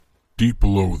Deep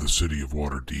below the city of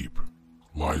Waterdeep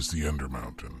lies the Ender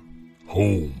Mountain,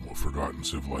 home of forgotten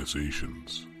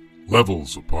civilizations.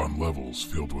 Levels upon levels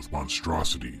filled with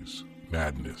monstrosities,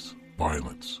 madness,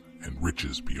 violence, and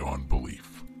riches beyond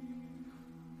belief.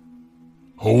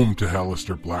 Home to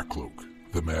Hallister Blackcloak,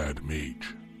 the Mad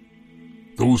Mage.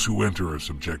 Those who enter are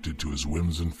subjected to his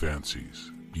whims and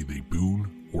fancies, be they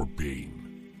boon or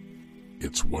bane.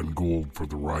 It's 1 gold for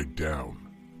the ride down.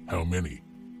 How many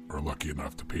are lucky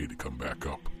enough to pay to come back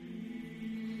up?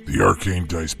 The Arcane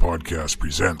Dice Podcast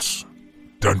presents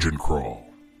Dungeon Crawl,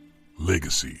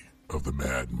 Legacy of the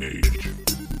Mad Mage.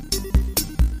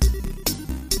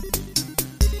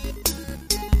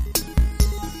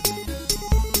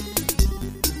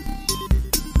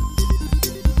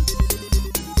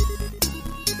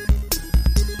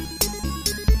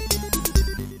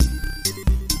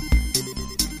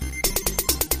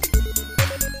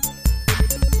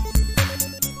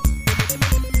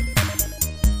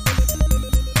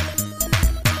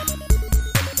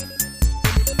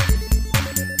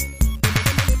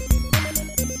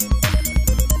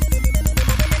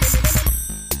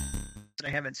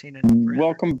 Seen it forever.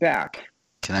 Welcome back.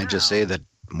 Can I just say that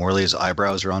Morley's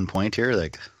eyebrows are on point here?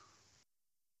 Like,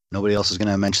 nobody else is going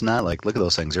to mention that? Like, look at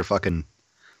those things. They're fucking,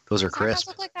 those are crisp.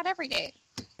 Look like that every day.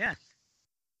 Yeah.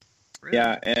 Really?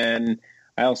 Yeah, and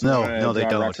I also No, they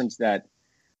don't. reference that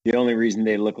the only reason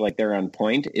they look like they're on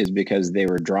point is because they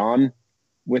were drawn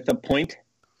with a point.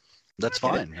 That's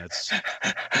fine. That's.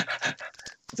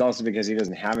 It's also because he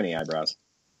doesn't have any eyebrows.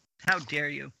 How dare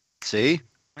you? See?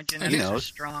 My genetics are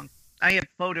strong. I have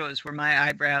photos where my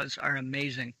eyebrows are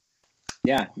amazing.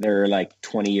 Yeah, they're like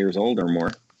 20 years old or more.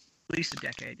 At least a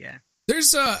decade, yeah.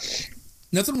 There's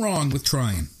nothing wrong with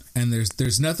trying, and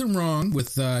there's nothing wrong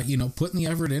with putting the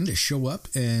effort in to show up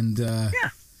and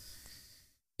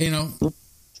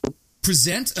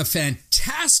present a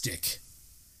fantastic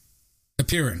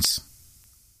appearance.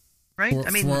 Right?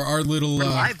 For our little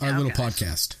guys.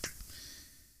 podcast.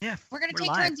 Yeah, we're gonna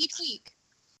take turns each week.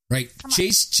 Right.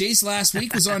 Chase last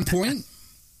week was on point.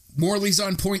 Morley's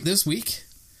on point this week.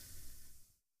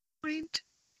 Point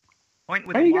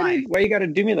with why you gotta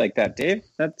do me like that, Dave?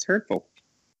 That's hurtful.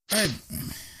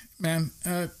 Man,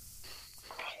 it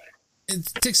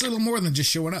takes a little more than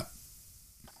just showing up.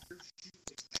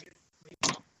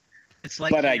 It's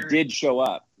like, but I did show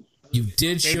up. You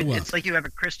did David, show up. It's like you have a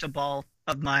crystal ball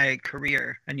of my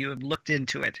career, and you have looked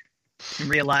into it and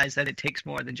realized that it takes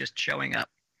more than just showing up.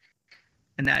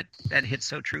 And that hits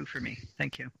so true for me.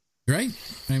 Thank you. Right?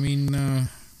 I mean,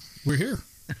 we're here.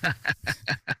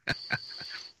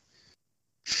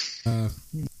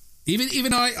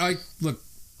 Even I look,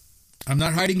 I'm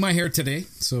not hiding my hair today,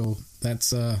 so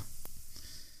that's a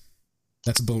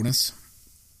bonus.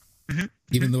 Mm-hmm.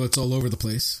 Even though it's all over the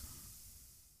place.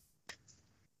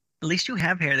 At least you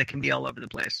have hair that can be all over the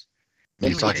place.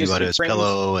 He's talking about his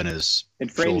pillow and his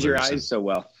It frames your eyes so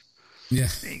well. Yeah.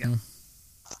 There you go.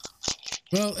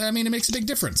 Well, I mean, it makes a big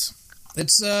difference.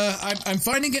 It's I'm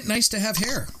finding it nice to have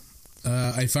hair.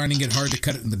 I'm finding it hard to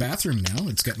cut it in the bathroom now.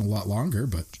 It's getting a lot longer,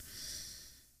 but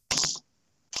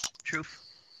Truth.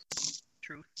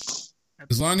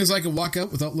 As long as I can walk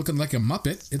out without looking like a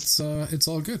muppet, it's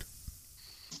all good.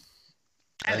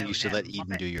 I think you should let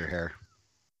Eden do your hair.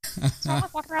 So I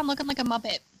walk around looking like a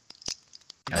muppet.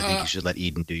 I think you should let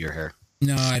Eden do your hair.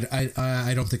 No,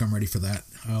 I don't think I'm ready for that.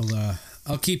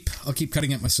 I'll keep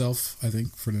cutting it myself, I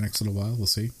think, for the next little while. We'll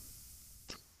see.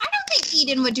 I don't think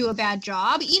Eden would do a bad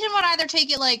job. Eden would either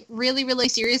take it like really, really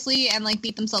seriously and like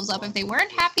beat themselves up if they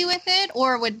weren't happy with it,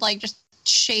 or would like just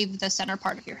shave the center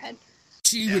part of your head.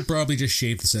 She would probably just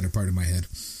shave the center part of my head.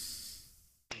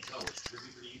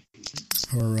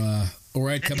 Or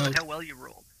I'd come out. How well you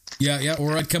rolled. Yeah,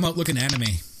 or I'd come out looking anime.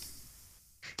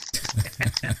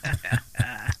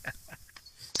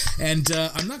 And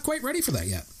I'm not quite ready for that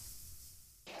yet.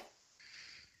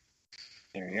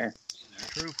 There you are.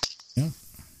 True. Yeah.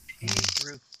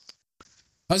 True.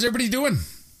 How's everybody doing?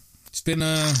 It's been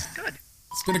good.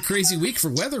 It's been a crazy week for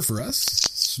weather for us.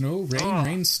 Snow,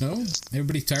 rain, snow.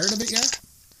 Everybody tired of it yet?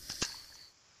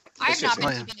 I have not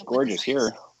been keeping up gorgeous with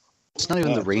here. It's not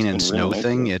even the rain and snow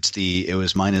thing. It's it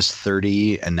was minus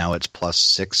 30 and now it's plus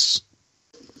 6.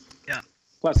 Yeah.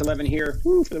 Plus 11 here.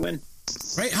 Woo, for the win.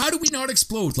 Right? How do we not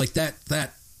explode like that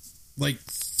like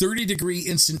 30-degree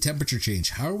instant temperature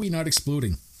change? How are we not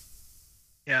exploding?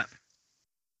 Yeah.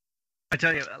 I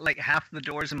tell you, like half the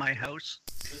doors in my house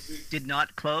did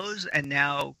not close and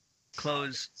now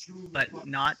close, but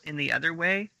not in the other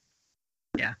way.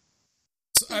 Yeah.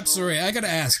 So, I'm sorry, I gotta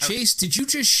ask. Chase, did you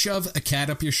just shove a cat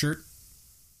up your shirt?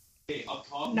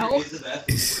 No.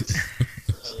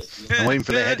 I'm waiting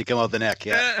for the head to come out the neck.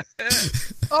 Yeah.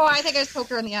 Oh, I think I just poked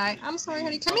her in the eye. I'm sorry,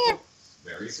 honey. Come here.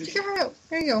 Stick your head out.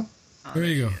 There you go. There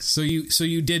you go. So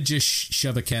you did just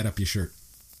shove a cat up your shirt.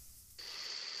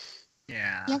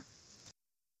 Yeah. Yep.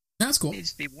 That's cool.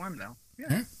 Needs to be warm though. Yeah.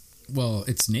 Yeah. Well,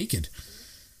 it's naked.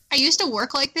 I used to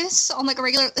work like this on like a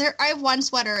regular. I have one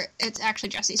sweater. It's actually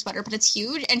Jessie's sweater, but it's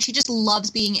huge, and she just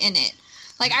loves being in it.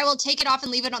 Like, I will take it off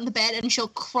and leave it on the bed, and she'll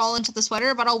crawl into the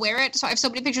sweater, but I'll wear it. So I have so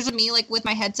many pictures of me, like, with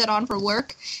my headset on for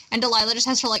work, and Delilah just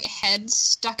has her, like, head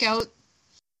stuck out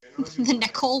the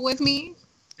neck hole with me.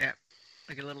 Yeah.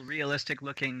 Like a little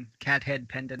realistic-looking cat head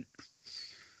pendant.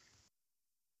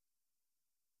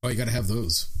 Oh, you got to have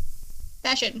those.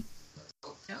 Fashion.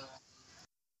 Yeah.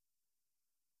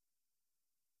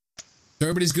 So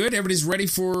everybody's good? Everybody's ready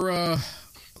for a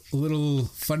little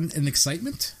fun and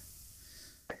excitement?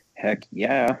 Heck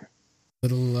yeah.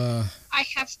 I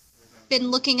have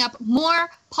been looking up more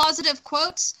positive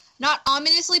quotes, not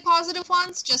ominously positive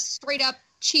ones, just straight up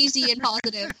cheesy and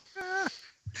positive.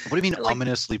 What do you mean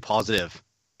ominously positive?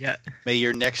 Yeah. May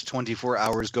your next 24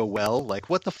 hours go well?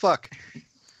 Like, what the fuck?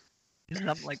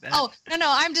 Something like that. Oh, no,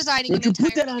 I'm designing Would an you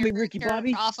put entire that on me, Ricky character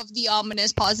Bobby? off of the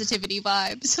ominous positivity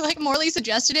vibes. Like, Morley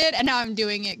suggested it, and now I'm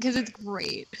doing it, because it's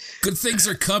great. Good things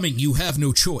are coming. You have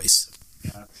no choice.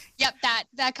 Yep,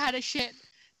 that kind of shit.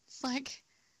 It's like,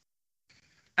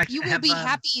 I you will have, be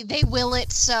happy, they will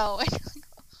it so.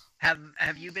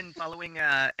 Have you been following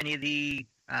any of the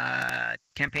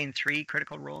campaign 3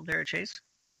 Critical Role there, Chase?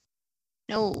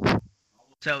 No.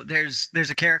 So there's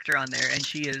a character on there, and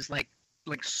she is like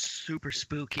super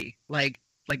spooky, like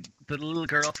the little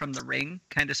girl from The Ring,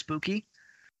 kind of spooky.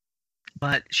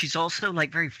 But she's also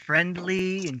like very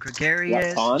friendly and gregarious.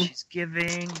 What, Fawn? She's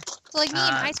giving. So like me in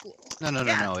high school.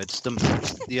 No. It's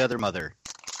the other mother.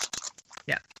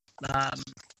 Yeah.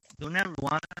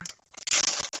 Luana.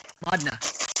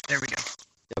 There we go.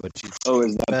 Yeah, but she's Oh,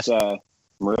 is that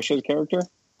Marisha's character?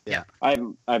 Yeah. I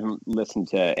haven't listened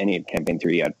to any of Campaign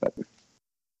 3 yet, but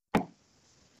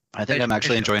I think I'm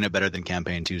actually enjoying it better than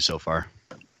Campaign 2 so far.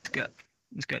 It's good.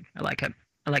 It's good. I like him.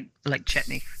 I like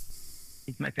Chetney.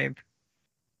 He's my favorite.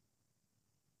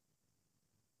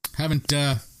 Haven't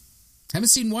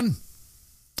seen one.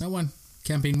 Not one.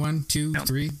 Campaign 1, 2, No.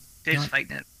 3. Dave's Not-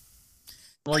 fighting it.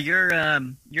 Well, you're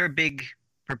a big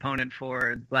proponent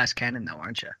for Glass Cannon, though,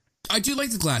 aren't you? I do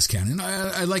like the Glass Cannon.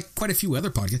 I like quite a few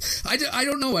other podcasts. I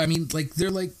don't know. I mean, like,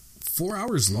 they're like 4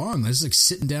 hours long. That's like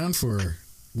sitting down for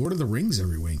Lord of the Rings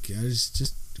every week.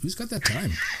 Just who's got that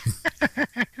time?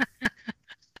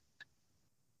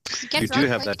 You do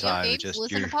have that time. Dave, Just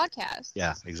listen to podcasts.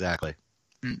 Yeah, exactly.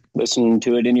 listen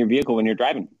to it in your vehicle when you're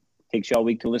driving. Takes you all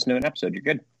week to listen to an episode. You're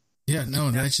good. Yeah,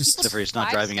 no, that's just Except for he's not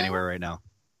Drive driving still? anywhere right now.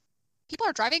 People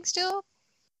are driving still.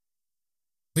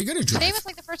 you got to drive. Today was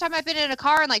like the first time I've been in a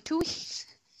car in like 2 weeks.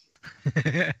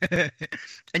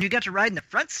 And you got to ride in the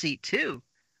front seat too.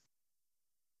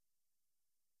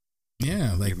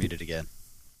 Yeah, like You're muted again.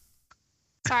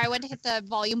 Sorry, I went to hit the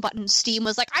volume button. Steam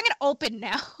was like, I'm gonna open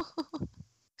now.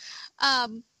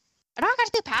 And I got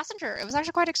to be a passenger. It was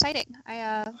actually quite exciting.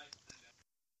 I'm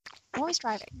always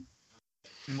driving.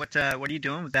 And what are you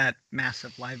doing with that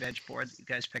massive live edge board that you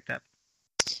guys picked up?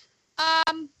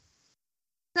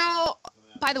 So,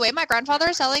 by the way, my grandfather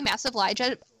is selling massive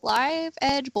live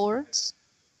edge boards.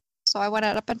 So I went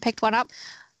up and picked one up.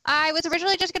 I was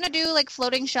originally just going to do like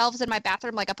floating shelves in my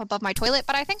bathroom, like up above my toilet,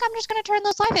 but I think I'm just going to turn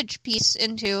those live edge piece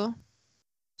into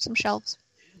some shelves.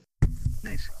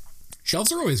 Nice.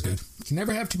 shelves are always good. You can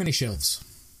never have too many shelves.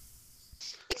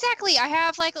 Exactly. I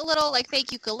have like a little like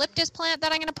fake eucalyptus plant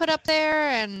that I'm going to put up there,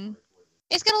 and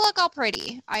it's going to look all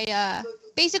pretty. I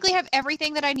basically have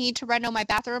everything that I need to reno my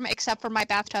bathroom except for my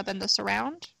bathtub and the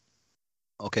surround.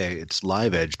 Okay, it's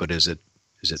live edge, but is it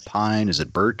pine? Is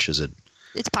it birch? Is it?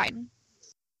 It's pine.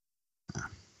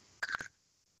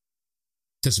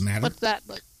 Doesn't matter. What's that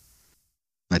look?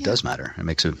 It Yeah. does matter. It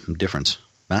makes a difference,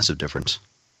 massive difference.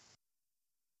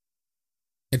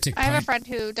 I have a friend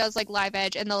who does like live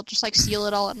edge, and they'll just like seal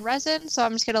it all in resin. So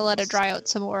I'm just gonna let it dry out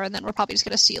some more, and then we're probably just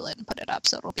gonna seal it and put it up,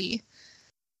 so it'll be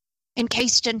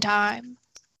encased in time.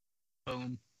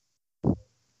 Boom.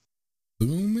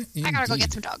 Boom. Indeed. I gotta go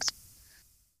get some dogs.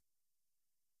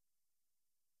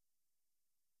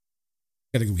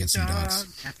 Gotta go get some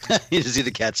dogs. You see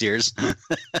the cat's ears.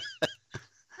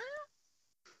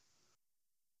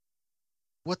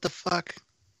 What the fuck?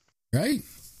 Right?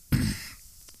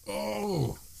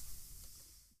 Oh.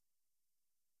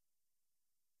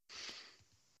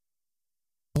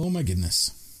 Oh my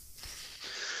goodness.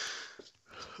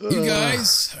 You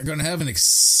guys are going to have an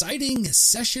exciting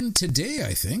session today,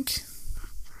 I think.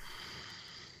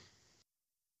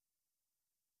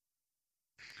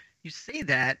 say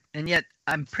that, and yet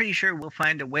I'm pretty sure we'll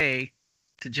find a way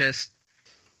to just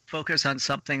focus on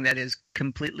something that is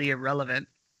completely irrelevant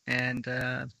and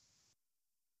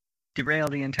derail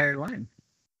the entire line.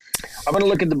 I'm going to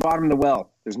look at the bottom of the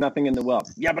well. There's nothing in the well.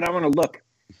 Yeah, but I want to look.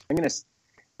 I'm going to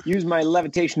use my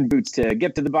levitation boots to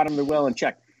get to the bottom of the well and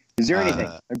check. Is there anything?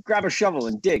 I grab a shovel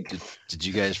and dig. Did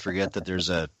you guys forget that there's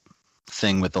a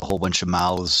thing with a whole bunch of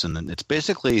mouths, and it's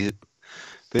basically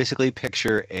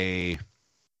picture a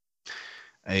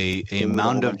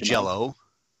mound of Jello,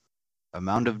 a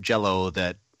mound of Jello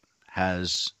that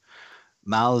has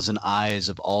mouths and eyes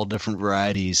of all different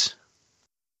varieties,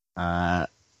 and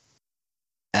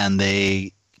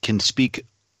they can speak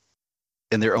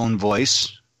in their own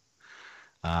voice.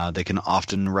 They can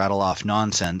often rattle off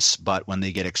nonsense, but when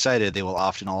they get excited, they will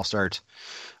often all start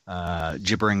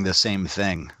gibbering the same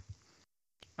thing.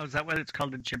 Oh, is that what it's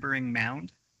called? A gibbering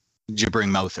mound?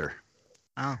 Gibbering mouther.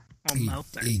 Oh,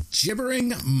 mouther. A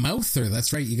gibbering mouther.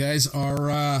 That's right. You guys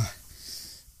are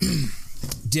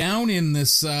down in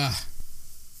this, I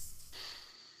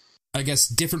guess,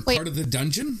 different part of the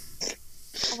dungeon.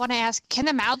 I want to ask, can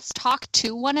the mouths talk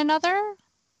to one another?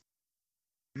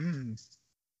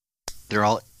 They're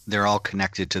all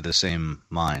connected to the same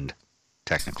mind,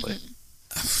 technically.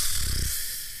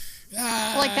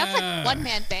 Like, that's like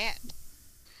one-man band.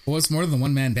 Well, it's more than a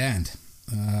one-man band.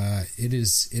 It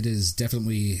is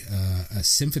definitely a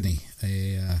symphony,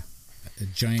 a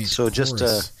giant. So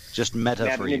chorus. just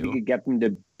meta for If you you. could get them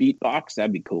to beatbox,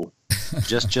 that'd be cool.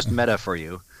 just meta for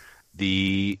you.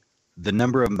 The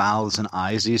number of mouths and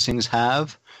eyes these things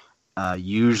have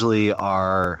usually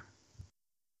are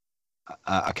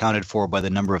accounted for by the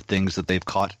number of things that they've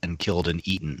caught and killed and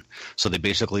eaten. So they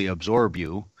basically absorb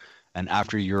you, and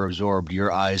after you're absorbed,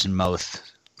 your eyes and mouth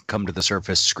come to the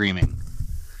surface screaming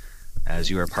as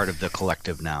you are part of the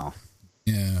collective now.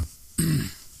 Yeah.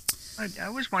 I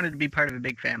always wanted to be part of a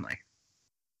big family.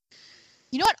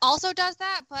 You know what also does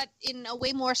that, but in a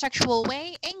way more sexual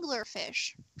way?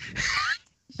 Anglerfish.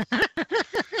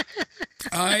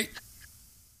 I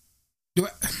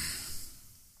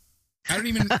don't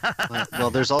even. Well,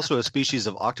 there's also a species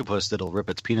of octopus that'll rip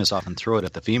its penis off and throw it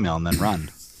at the female and then run.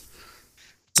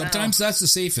 Sometimes that's the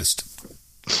safest.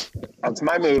 That's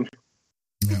my move.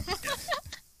 Yeah.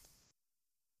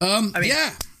 I mean,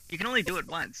 yeah. You can only do it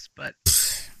once, but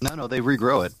No, they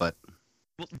regrow it, but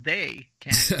well, they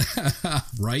can.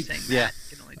 Right. Saying Yeah. that,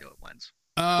 you can only do it once.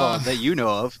 well, that you know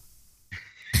of.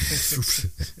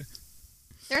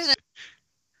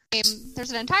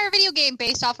 There's an entire video game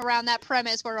based off around that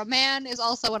premise where a man is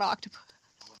also an octopus.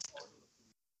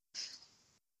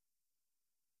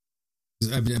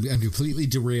 I'm completely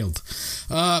derailed.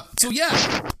 So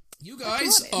yeah, you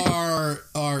guys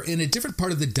are in a different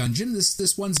part of the dungeon.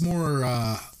 This one's more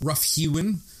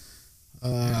rough-hewn.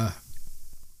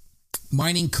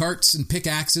 Mining carts and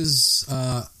pickaxes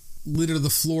litter the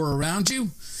floor around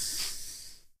you.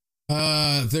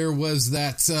 There was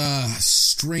that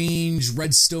strange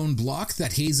redstone block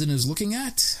that Hazen is looking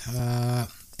at.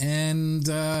 And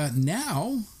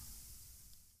now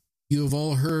you have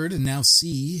all heard and now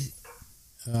see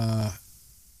the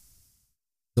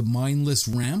mindless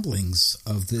ramblings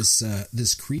of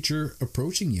this creature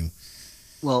approaching you.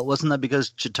 Well, wasn't that because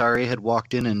Chitari had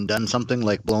walked in and done something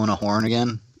like blowing a horn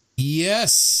again?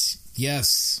 Yes.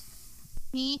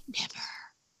 Me never.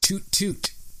 Toot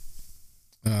toot.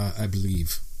 I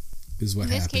believe is what In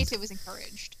this happened. case, it was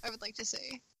encouraged. I would like to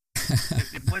say.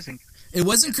 It wasn't. It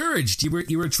was encouraged.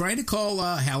 You were trying to call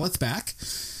Haleth back.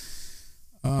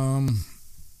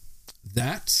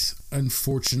 That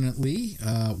unfortunately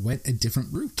went a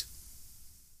different route.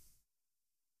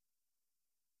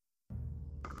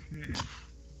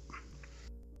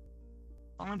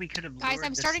 Only we could have. Guys, lured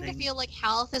I'm this starting to thing. feel like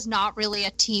Haleth is not really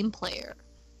a team player.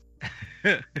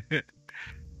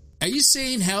 Are you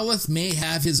saying Haleth may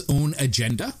have his own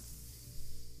agenda?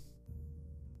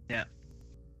 Yeah.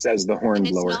 Says the And horn it's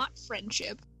blower. not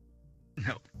friendship.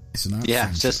 No. It's not Yeah,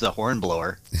 friendship. says the horn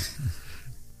blower.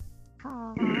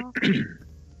 Ooh.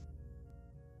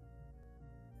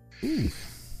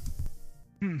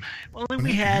 Well, if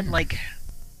we had like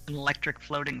an electric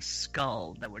floating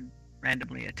skull that would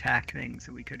randomly attack things,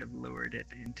 that we could have lured it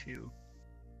into.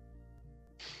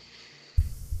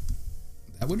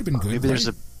 That would have been good.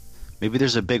 Maybe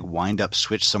there's a big wind-up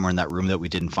switch somewhere in that room that we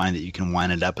didn't find that you can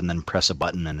wind it up and then press a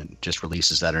button and it just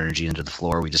releases that energy into the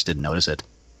floor. We just didn't notice it.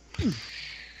 For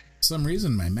some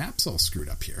reason, my map's all screwed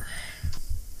up here.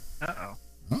 Uh-oh.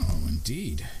 Oh,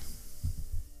 indeed.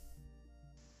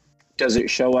 Does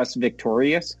it show us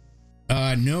victorious?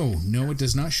 No, it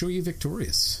does not show you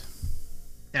victorious.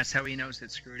 That's how he knows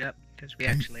it's screwed up, because we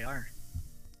actually are.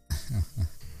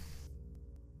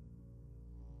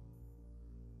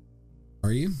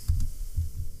 Are you?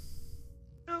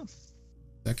 Oh,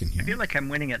 Second I here. feel like I'm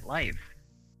winning at life.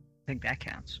 I think that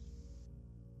counts.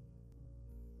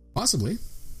 Possibly.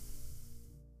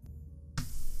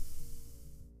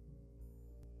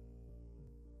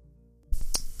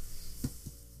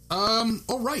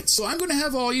 All right, so I'm going to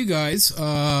have all you guys,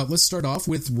 let's start off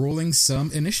with rolling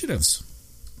some initiatives.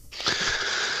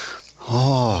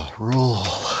 Oh, roll.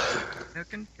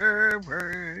 Looking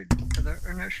forward to the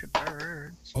initiative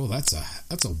birds. Oh, that's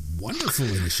a wonderful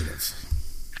initiative.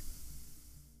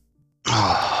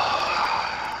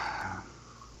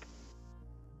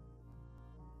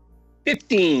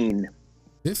 15.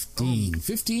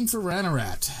 15 for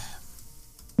Ranarat.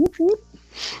 Whoop, whoop.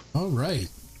 All right.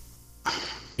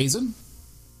 Hazen?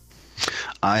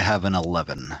 I have an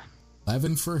 11.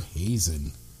 11 for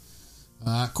Hazen.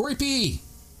 Corey P.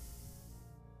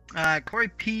 Corey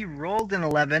P rolled an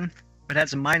 11, but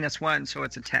has a -1, so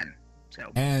it's a 10.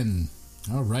 So 10.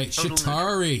 All right. Total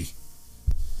Shatari.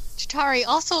 Chitari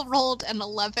also rolled an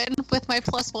 11 with my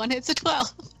 +1. It's a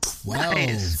 12. 12.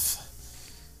 Nice.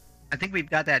 I think we've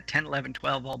got that 10, 11,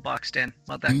 12 all boxed in.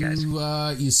 Well done, guys.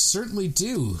 You certainly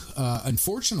do.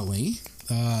 Unfortunately,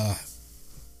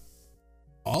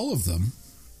 all of them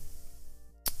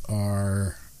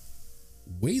are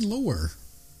way lower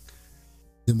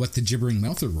than what the Gibbering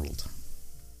Mouther rolled.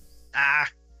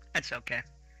 That's okay.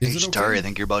 Is it Tari, I okay?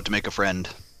 think you're about to make a friend.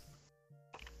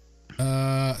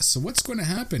 So what's going to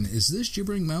happen is this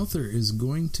Gibbering Mouther is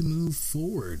going to move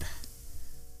forward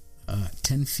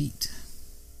 10 feet.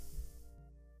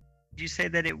 Did you say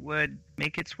that it would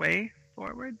make its way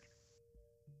forward?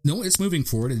 No, it's moving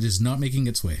forward. It is not making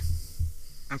its way.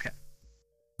 Okay.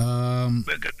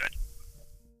 Good. Good.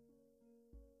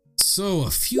 So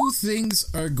a few things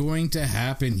are going to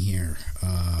happen here.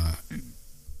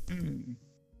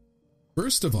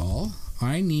 First of all,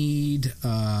 I need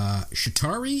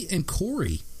Shatari and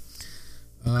Corey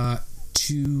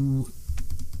to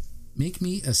make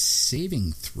me a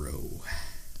saving throw.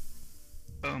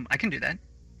 Boom. I can do that.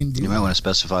 You might want to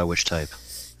specify which type.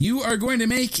 You are going to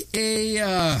make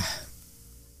a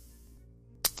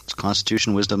It's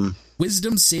Constitution, Wisdom,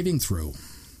 wisdom saving throw.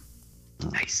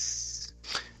 Nice.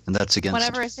 and that's against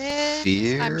Whatever it is,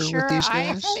 fear I'm sure with these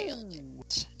I guys? failed.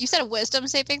 You said a wisdom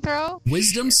saving throw?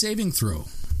 Wisdom saving throw.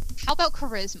 How about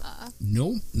charisma?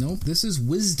 No, this is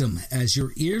wisdom, as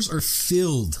your ears are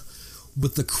filled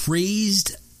with the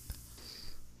crazed,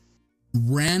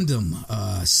 random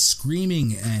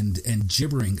screaming and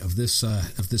gibbering of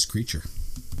this creature.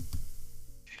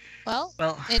 Well,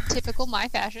 Well, in typical my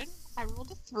fashion, I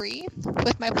rolled a 3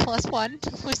 with my +1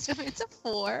 wisdom. It's a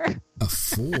 4. A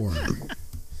 4.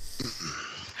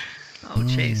 oh,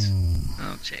 Chase.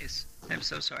 I'm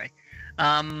so sorry.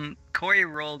 Corey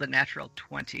rolled a natural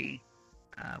 20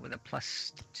 with a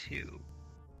 +2.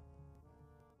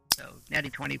 So,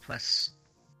 natty 20 plus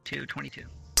 2, 22.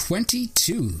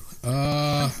 22.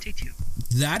 22.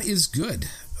 That is good.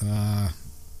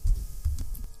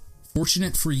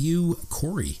 Fortunate for you,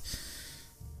 Corey.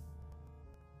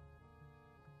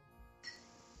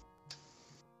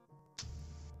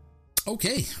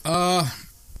 Okay.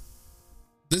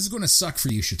 This is going to suck for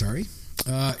you, Shatari.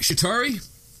 Shatari,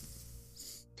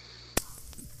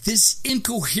 this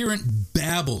incoherent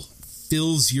babble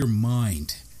fills your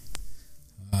mind.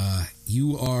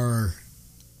 You are,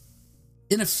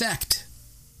 in effect,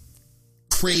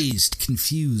 crazed,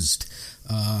 confused,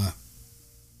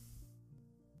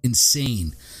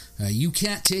 insane. You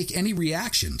can't take any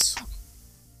reactions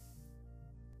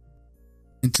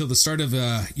until the start of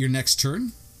your next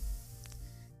turn.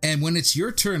 And when it's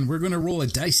your turn, we're going to roll a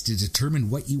dice to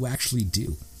determine what you actually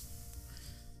do.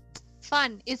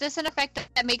 Fun. Is this an effect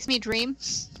that makes me dream?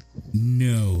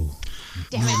 No.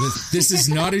 Damn it. This is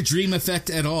not a dream effect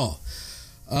at all.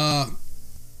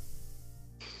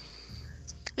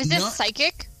 Is this not-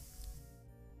 psychic?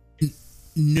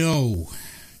 No.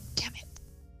 Damn it.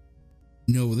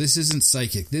 No, this isn't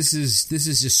psychic. This is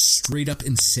just straight up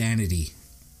insanity.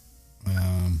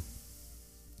 Damn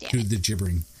Through it. the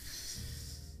gibbering.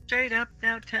 Straight up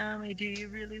now, tell me, do you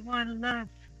really want to love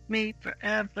me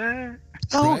forever?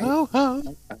 So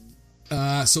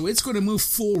it's going to move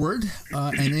forward,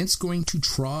 and it's going to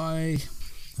try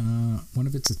one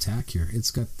of its attack here.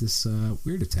 It's got this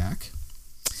weird attack.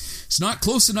 It's not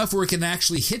close enough where it can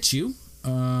actually hit you.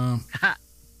 Ha!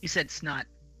 You said snot.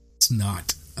 It's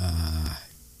not.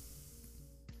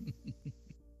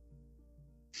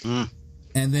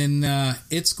 And then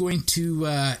it's going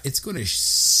to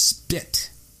spit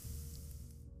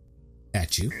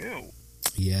at you. Ew.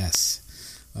 Yes.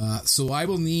 So I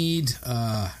will need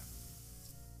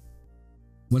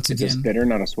Once It's a again, spitter,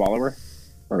 not a swallower?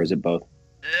 Or is it both?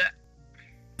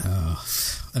 oh,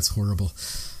 that's horrible.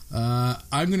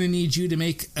 I'm going to need you to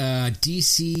make a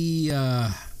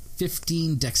DC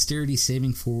 15 dexterity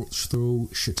saving throw,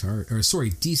 Shatari. Or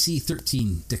sorry, DC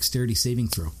 13 dexterity saving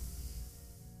throw.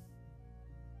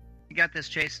 You got this,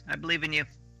 Chase. I believe in you.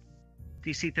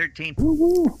 DC 13.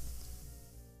 Woo-hoo.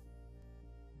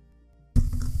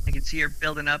 I can see her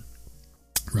building up.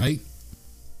 Right?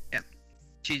 Yep.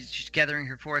 She's gathering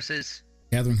her forces,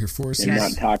 Gathering her forces. And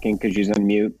not talking because she's on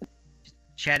mute.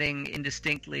 chatting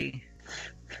indistinctly.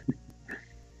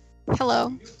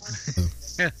 Hello.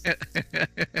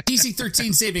 DC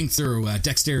 13 saving throw,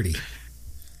 dexterity.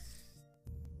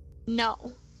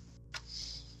 No.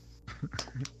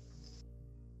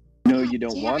 No, you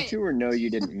don't Damn want it. to, or no, you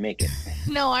didn't make it?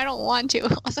 No, I don't want to.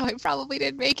 So I probably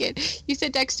didn't make it. You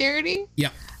said dexterity? Yeah.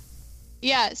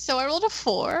 Yeah, so I rolled a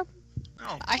 4.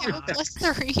 Oh, I have a plus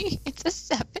 3. It's a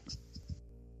 7.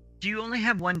 do you only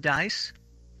have one dice?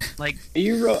 Like, Are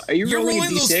you You're rolling a rolling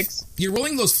D6? You're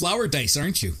rolling those flower dice,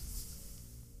 aren't you?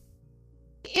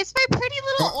 It's my pretty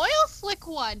little oil slick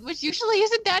one, which usually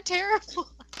isn't that terrible.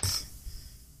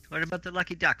 what about the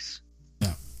lucky ducks?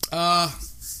 Yeah.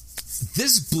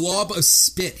 This blob of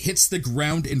spit hits the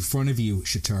ground in front of you,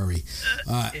 Shatari,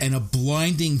 and a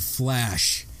blinding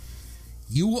flash.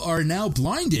 You are now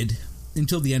blinded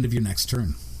until the end of your next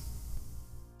turn.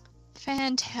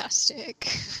 Fantastic.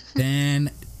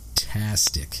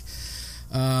 Fantastic.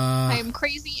 I am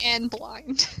crazy and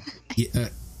blind.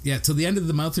 Yeah, till the end of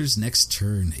the Mouther's next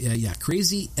turn. Yeah,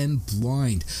 crazy and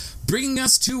blind. Bringing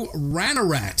us to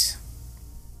Ranarat.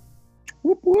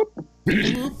 Whoop, whoop.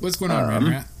 What's going on,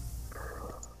 Ranarat?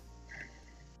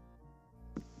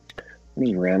 What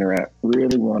does Ranarat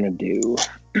really want to do?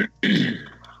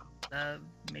 Love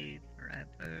me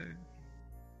forever.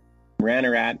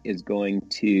 Ranarat is going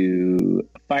to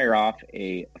fire off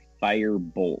a fire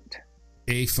bolt.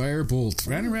 A firebolt.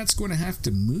 Ranarat's going to have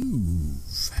to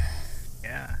move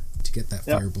Yeah. to get that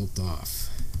Yep. firebolt off.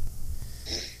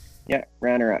 Yeah,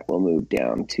 Ranarat will move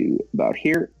down to about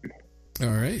here. All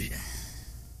right.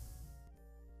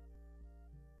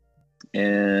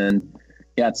 And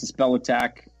yeah, it's a spell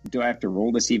attack. Do I have to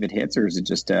roll to see if it hits, or is it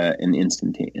just an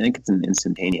instantaneous? I think it's an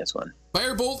instantaneous one.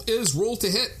 Firebolt is roll to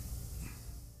hit.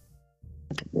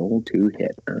 Roll to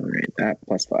hit. All right, that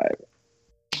plus 5.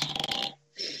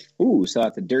 Ooh, so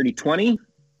that's a dirty 20.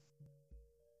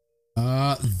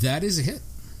 That is a hit.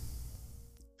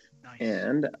 Nice.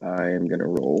 And I am going to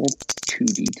roll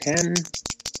 2d10.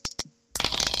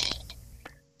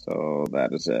 So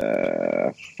that is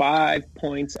 5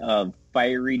 points of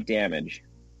fiery damage.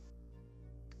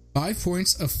 5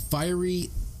 points of fiery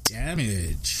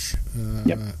damage.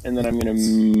 Yep. And then I'm going to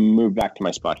move back to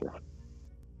my spot here.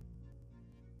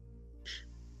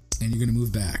 And you're going to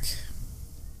move back.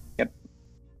 Yep.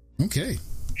 Okay.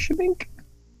 Shabink.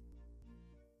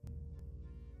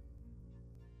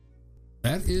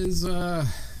 That is,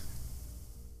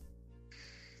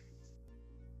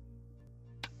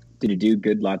 Did it do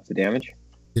good? Lots of damage?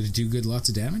 Did it do good? Lots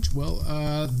of damage? Well,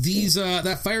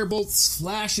 that firebolt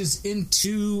flashes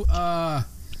into,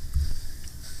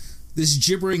 this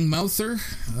gibbering mouther.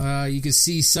 You can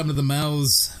see some of the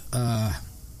mouths,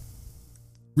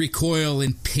 recoil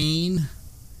in pain.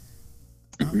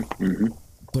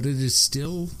 But it is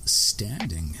still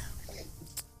standing.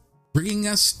 Bringing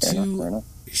us to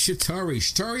Shatari.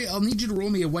 Shatari, I'll need you to roll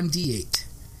me a 1d8.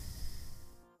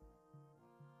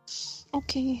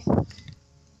 Okay.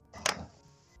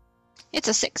 It's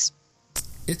a 6.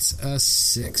 It's a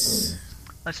 6.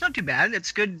 That's not too bad.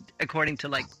 It's good according to,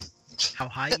 like, how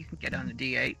high you can get on a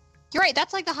D8. You're right,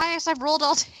 that's like the highest I've rolled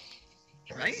all day.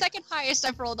 Right? Second highest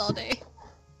I've rolled all day.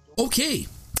 Okay.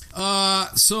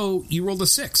 So you rolled a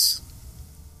 6.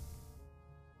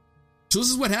 So this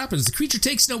is what happens. The creature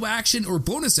takes no action or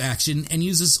bonus action and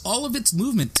uses all of its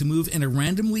movement to move in a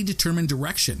randomly determined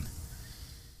direction.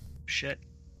 Shit.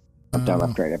 Up, down,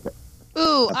 left, right, up, right.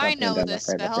 Ooh, Up, I up, know down, this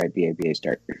left, right, spell. left, right, BA,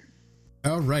 start.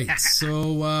 All right.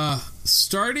 So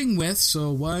starting with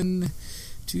 1,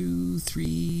 2,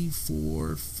 3,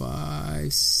 4,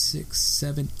 5, 6,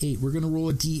 7, 8. We're going to roll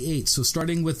a d8. So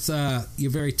starting with your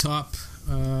very top,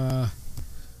 right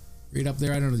up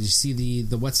there. I don't know. Did you see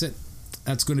the what's it?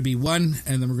 That's going to be 1,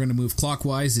 and then we're going to move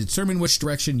clockwise to determine which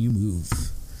direction you move.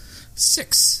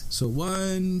 6. So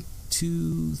 1,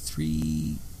 2,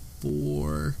 3,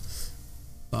 4,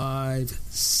 5,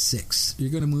 6. You're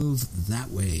going to move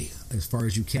that way as far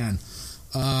as you can.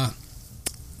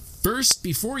 First,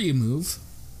 before you move,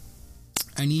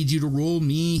 I need you to roll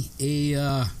me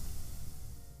a...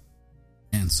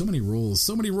 and so many rolls.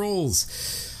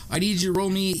 I need you to roll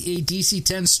me a DC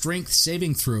 10 strength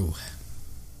saving throw.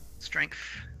 Strength.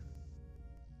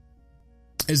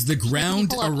 As the ground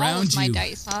Pull up all around of my you...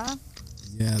 dice, huh?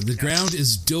 Yeah, the ground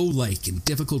is dough-like and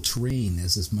difficult terrain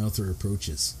as this mouther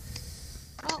approaches.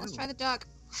 Oh, let's try the duck.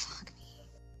 Fuck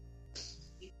me.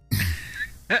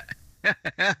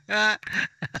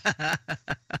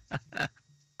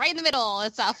 Right in the middle.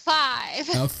 It's a 5.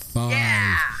 A 5.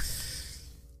 Yeah.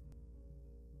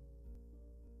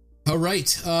 All right.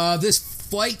 This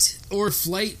fight or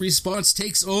flight response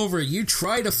takes over. You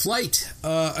try to flight.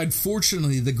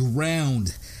 Unfortunately, the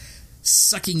ground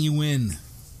sucking you in,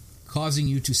 causing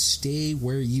you to stay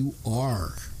where you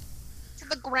are. So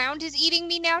the ground is eating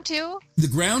me now, too? The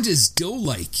ground is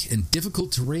dough-like and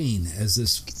difficult terrain as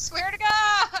this... I swear to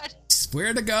God!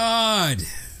 Swear to God!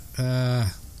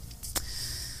 I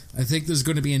think there's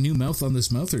going to be a new mouth on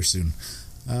this mouther soon.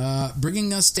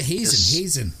 Bringing us to Hazen.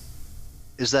 Hazen.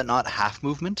 Is that not half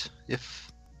movement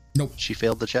if Nope. she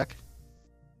failed the check?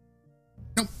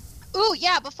 Nope. Ooh,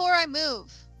 yeah, before I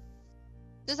move.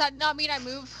 Does that not mean I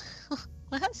move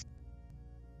less?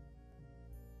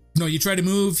 No, you try to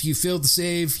move, you failed the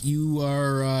save, you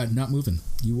are not moving.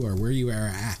 You are where you are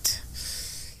at.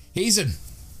 Hazen.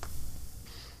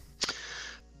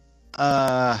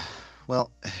 Well,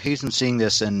 Hazen seeing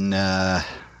this and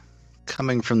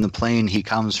coming from the plane he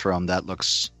comes from, that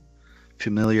looks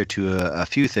familiar to a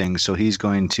few things, so he's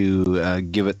going to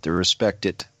give it the respect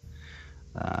it,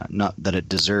 not that it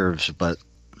deserves, but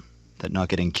that not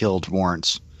getting killed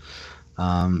warrants.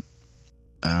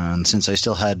 And since I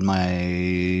still had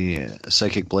my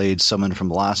psychic blade summoned from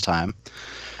last time,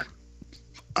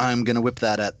 I'm going to whip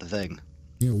that at the thing.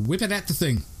 You whip it at the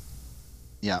thing.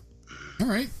 Yeah. All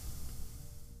right.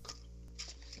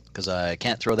 Because I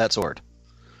can't throw that sword.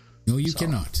 No, you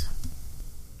cannot.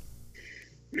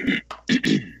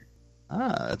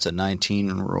 That's a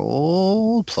 19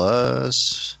 roll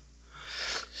plus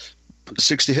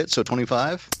 60 hit, so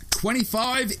 25.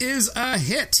 25 is a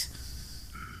hit.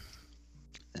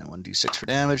 And 1d6 for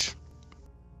damage.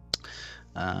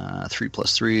 3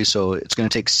 plus 3, so it's going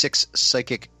to take 6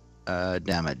 psychic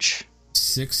damage.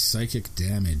 6 psychic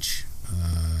damage.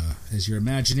 As your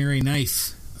imaginary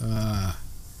knife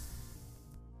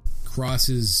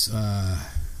crosses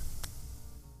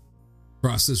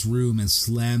across this room and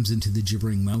slams into the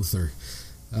gibbering mouther,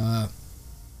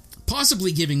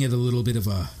 possibly giving it a little bit of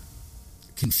a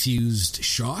confused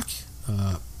shock,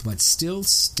 but still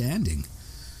standing.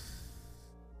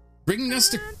 Bringing us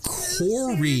to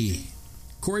Corey.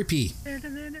 Corey P.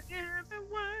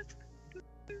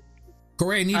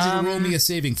 Corey, I need you to roll me a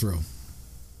saving throw.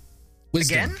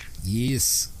 Wisdom. Again?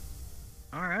 Yes.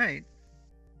 All right.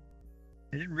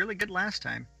 I did really good last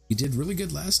time. You did really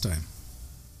good last time.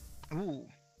 Ooh.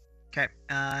 Okay.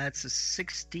 It's a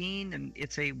 16, and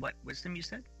it's a what? Wisdom, you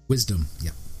said? Wisdom,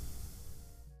 yep.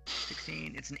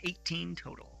 16. It's an 18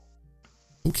 total.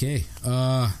 Okay.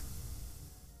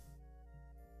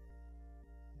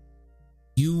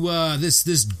 You,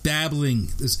 this babbling,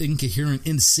 this incoherent,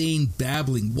 insane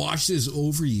babbling washes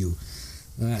over you,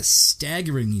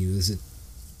 staggering you as it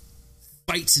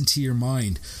bites into your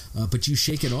mind, but you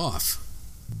shake it off.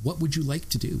 What would you like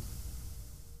to do?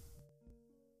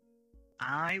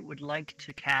 I would like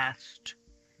to cast.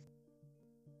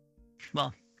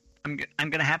 Well, I'm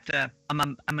gonna have to. I'm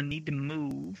gonna need to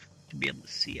move to be able to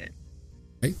see it.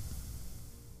 Okay.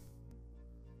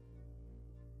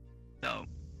 So,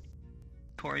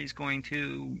 Corey's going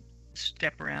to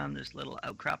step around this little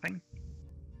outcropping,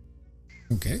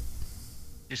 Okay.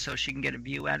 just so she can get a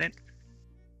view at it.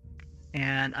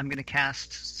 And I'm gonna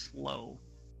cast slow.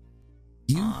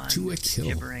 You on to a kill.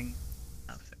 Gibbering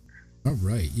outfit. All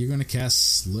right, you're going to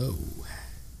cast slow.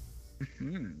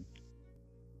 Mm-hmm.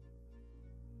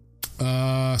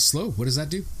 Slow. What does that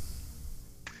do?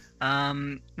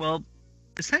 Well,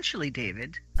 essentially,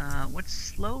 David, what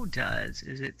slow does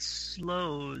is it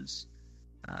slows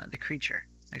the creature.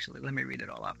 Actually, let me read it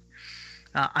all off.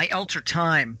 I alter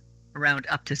time around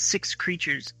up to 6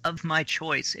 creatures of my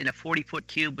choice in a 40-foot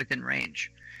cube within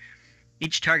range.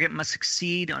 Each target must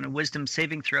succeed on a wisdom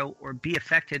saving throw or be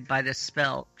affected by this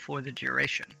spell for the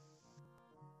duration.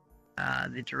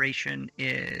 The duration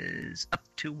is up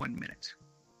to 1 minute.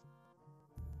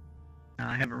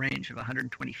 I have a range of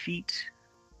 120 feet.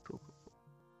 Cool.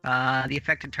 The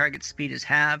affected target's speed is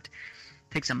halved.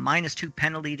 Takes a -2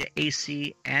 penalty to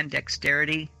AC and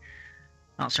dexterity.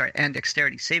 And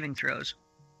dexterity saving throws.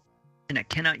 And it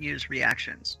cannot use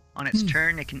reactions. On its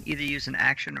turn, it can either use an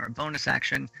action or a bonus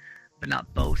action, but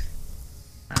not both.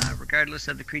 Regardless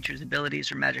of the creature's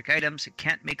abilities or magic items, it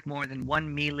can't make more than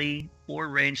 1 melee or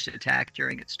ranged attack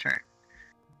during its turn.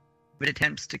 If it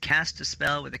attempts to cast a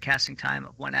spell with a casting time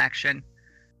of 1 action,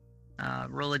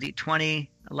 roll a d20,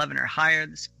 11 or higher.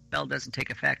 The spell doesn't take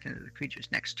effect until the creature's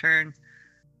next turn.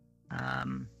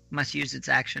 Must use its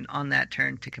action on that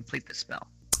turn to complete the spell.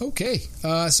 Okay,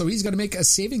 so he's going to make a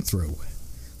saving throw.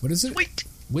 What is it? Sweet.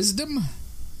 Wisdom?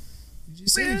 Did you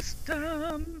say?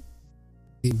 Wisdom.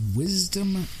 A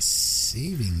wisdom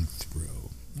saving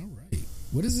throw. All right.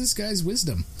 What is this guy's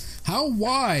wisdom? How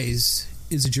wise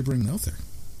is a gibbering mouther?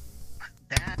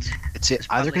 It's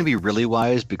either going to be really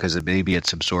wise because maybe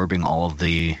it's absorbing all of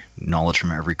the knowledge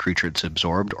from every creature it's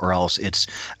absorbed, or else it's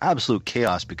absolute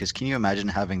chaos because can you imagine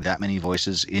having that many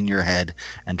voices in your head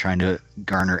and trying to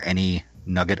garner any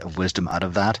nugget of wisdom out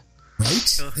of that?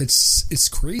 Right? It's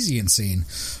crazy insane.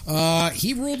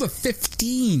 He rolled a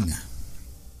 15.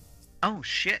 Oh,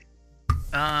 shit.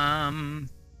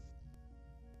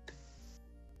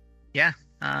 Yeah.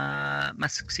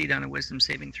 Must succeed on a wisdom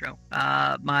saving throw.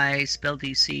 My spell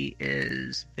DC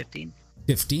is 15.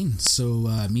 15.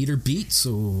 So meter beat.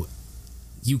 So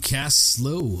you cast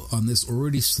slow on this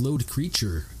already slowed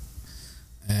creature,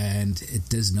 and it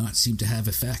does not seem to have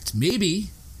effect.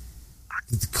 Maybe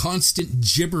the constant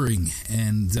gibbering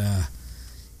and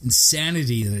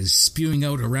insanity that is spewing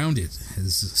out around it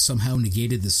has somehow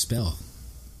negated the spell.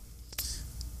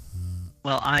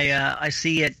 Well, I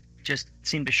see it just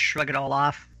seem to shrug it all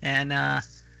off, and I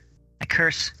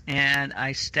curse, and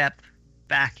I step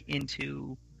back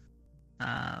into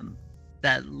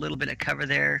that little bit of cover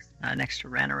there next to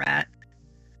Ranarat,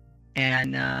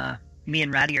 and me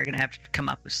and Ratty are going to have to come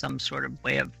up with some sort of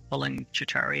way of pulling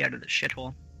Chitauri out of the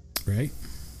shithole. Right?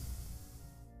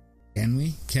 Can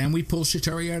we? Can we pull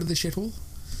Chitauri out of the shithole?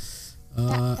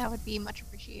 That would be much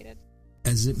appreciated.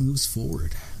 As it moves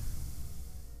forward.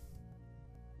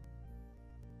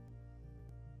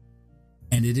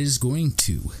 And it is going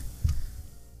to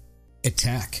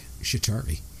attack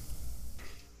Chitauri.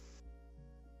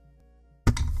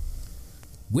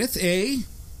 With a...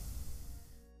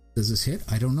 Does this hit?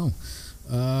 I don't know.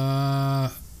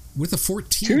 With a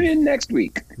 14. Tune in next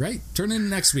week. Right? Turn in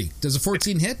next week. Does a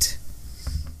 14 hit?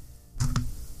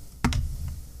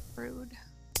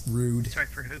 Rude. Sorry,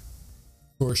 for who?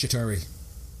 For Chitauri.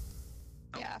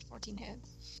 Yeah, 14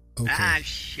 hits. Okay. Ah,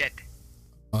 shit.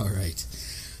 All right.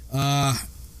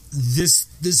 This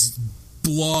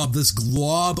glob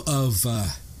of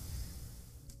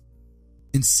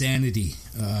insanity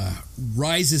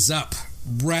rises up,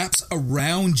 wraps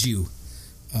around you,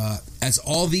 as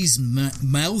all these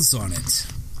mouths on it,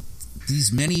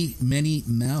 these many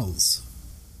mouths.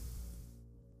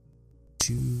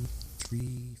 2,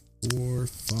 3, 4,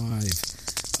 5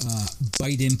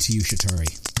 bite into you,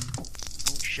 Chitauri.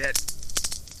 Oh, shit.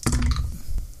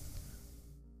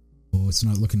 Oh, it's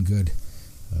not looking good.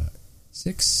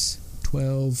 6,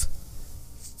 12,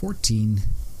 14.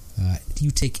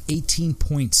 You take 18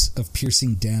 points of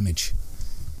piercing damage.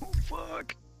 Oh,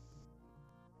 fuck.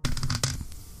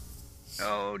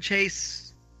 Oh,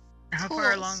 Chase. How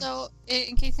far along? So,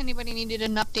 in case anybody needed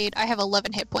an update, I have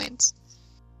 11 hit points.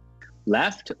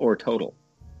 Left or total?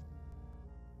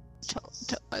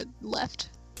 Left.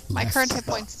 My current hit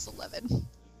points is 11.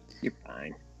 You're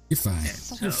fine. You're fine.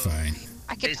 So You're fine.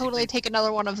 I could totally take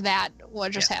another one of that.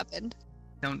 What just happened?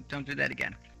 Don't do that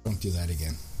again. Don't do that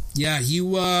again. Yeah,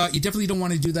 you definitely don't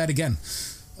want to do that again.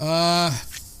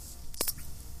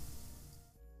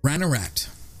 Ranarat,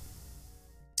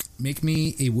 make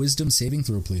me a wisdom saving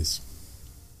throw, please.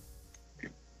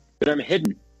 But I'm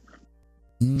hidden.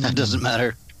 That doesn't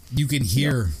matter. You can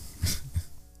hear.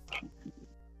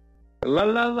 La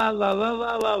la la la la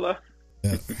la la la.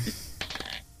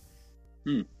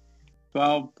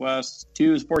 12 plus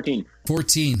 2 is 14.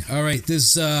 14. All right,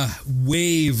 this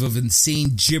wave of insane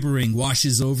gibbering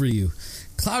washes over you,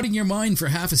 clouding your mind for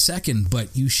half a second,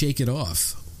 but you shake it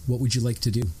off. What would you like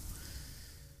to do?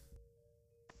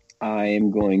 I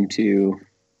am going to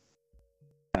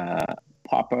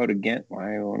pop out again.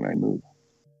 Why won't I move?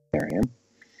 There I am.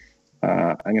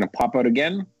 I'm going to pop out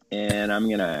again, and I'm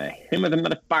going to hit him with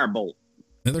another firebolt.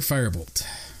 Another firebolt.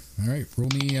 All right, roll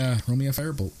me a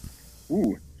firebolt.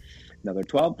 Ooh. Another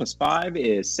 12 plus 5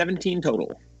 is 17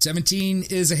 total. 17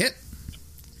 is a hit.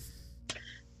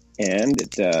 And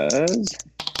it does...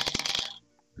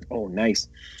 Oh, nice.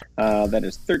 That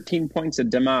is 13 points of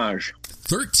damage.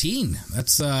 13.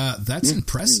 That's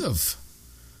impressive.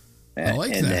 I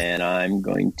like and that. And then I'm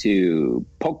going to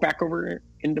poke back over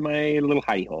into my little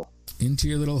hidey hole. Into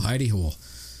your little hidey hole.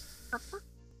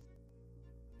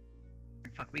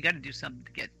 Fuck, we got to do something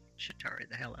to get Chitauri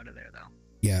the hell out of there, though.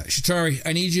 Yeah, Chitauri,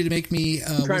 I need you to make me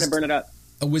I'm trying to burn it up.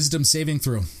 A wisdom saving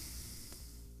throw.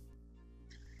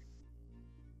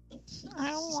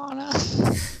 I don't wanna.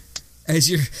 as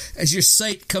your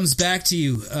sight comes back to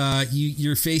you,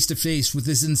 you're face to face with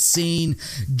this insane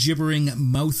gibbering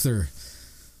mouther.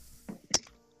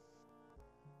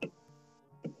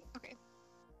 Okay.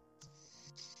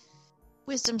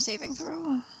 Wisdom saving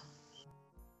throw.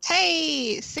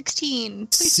 Hey, 16.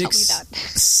 Please tell me that.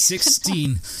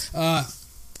 16.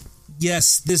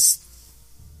 Yes, this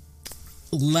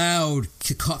loud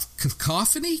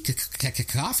cacophony.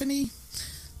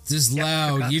 This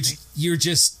loud. Cacophony. You're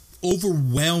just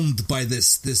overwhelmed by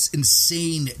this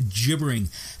insane gibbering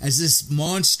as this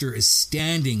monster is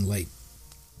standing like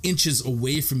inches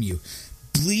away from you,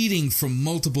 bleeding from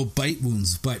multiple bite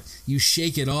wounds. But you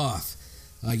shake it off.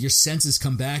 Your senses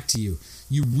come back to you.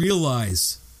 You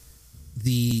realize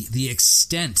the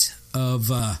extent of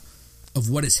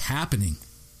what is happening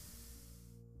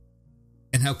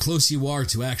and how close you are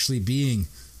to actually being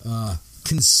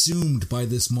consumed by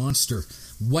this monster.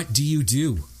 What do you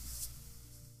do?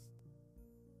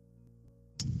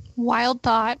 Wild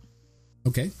thought.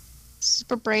 Okay.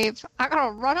 Super brave. I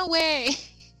gotta run away.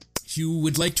 You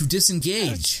would like to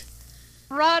disengage.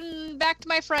 Run back to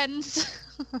my friends.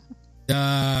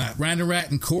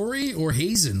 Randarat and Corey or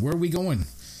Hazen? Where are we going?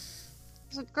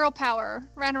 Girl power.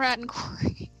 Randarat and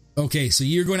Corey. Okay, so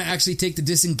you're going to actually take the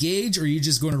disengage, or are you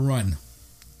just going to run?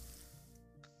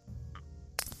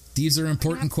 These are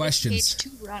important questions. To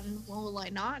run, will I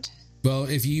not? Well,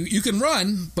 if you can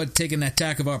run, but take an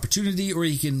attack of opportunity, or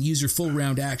you can use your full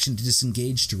round action to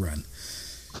disengage to run.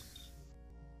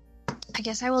 I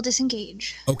guess I will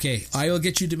disengage. Okay, I'll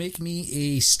get you to make me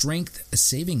a strength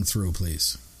saving throw,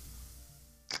 please.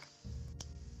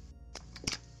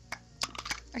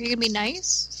 Are you gonna be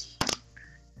nice?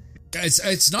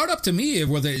 It's not up to me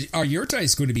whether your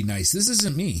dice going to be nice. This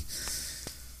isn't me.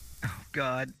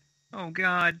 Oh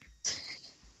God.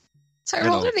 So I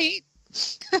rolled an 8.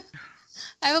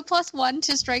 I have a +1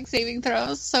 to strength saving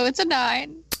throws, so it's a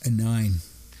 9. A 9.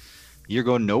 You're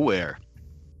going nowhere.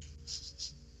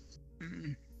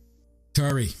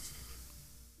 Tari,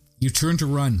 you turn to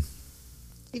run.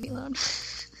 Leave me alone.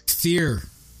 Fear.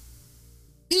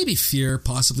 Maybe fear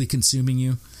possibly consuming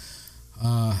you.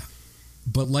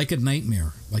 But like a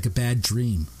nightmare, like a bad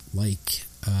dream, like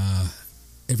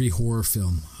every horror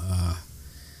film. I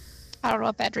don't know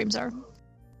what bad dreams are.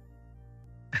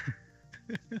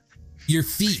 Your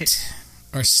feet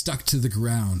are stuck to the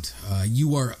ground.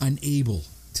 You are unable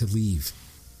to leave.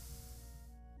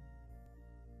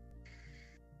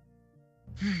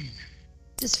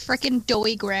 This frickin'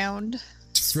 doughy ground.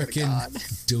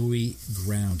 Frickin' doughy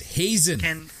ground.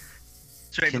 Hazen.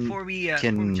 Before we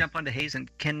jump onto Hazen,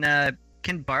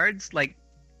 can bards like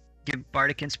give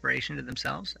bardic inspiration to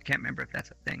themselves? I can't remember if that's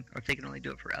a thing, or if they can only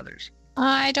do it for others.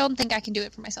 I don't think I can do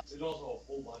it for myself.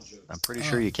 I'm pretty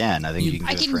sure you can. I think you can do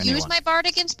I it can for anyone. use my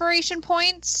bardic inspiration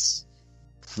points.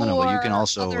 No, but you can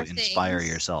also other inspire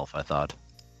things. yourself, I thought.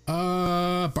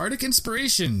 Bardic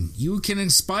inspiration. You can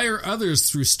inspire others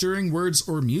through stirring words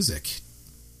or music.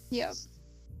 Yeah.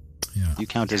 Yeah. You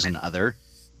count as an other.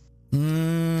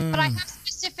 But I have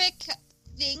specific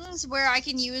things where I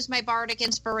can use my bardic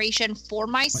inspiration for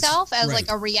myself as like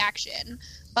a reaction.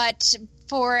 But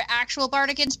for actual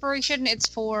bardic inspiration, it's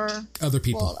for other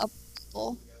people. Well, other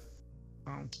people.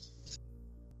 Oh,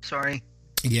 sorry.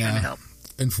 Yeah. Trying to help.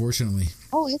 Unfortunately.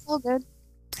 Oh, it's all good.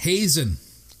 Hazen,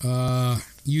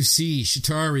 you see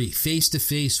Shatari face to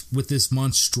face with this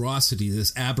monstrosity,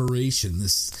 this aberration,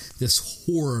 this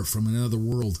horror from another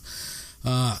world,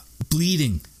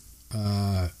 bleeding,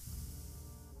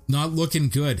 not looking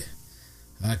good,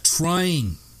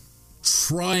 trying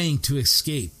to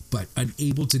escape, but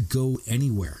unable to go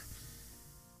anywhere.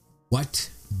 What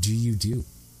do you do?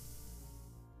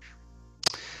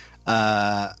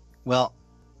 Well,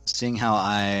 seeing how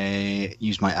I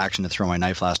used my action to throw my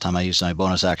knife last time, I used my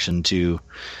bonus action to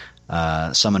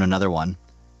summon another one.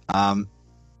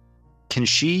 Can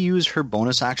she use her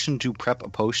bonus action to prep a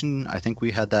potion? I think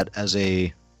we had that as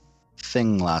a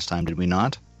thing last time, did we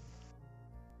not?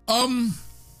 I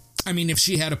mean, if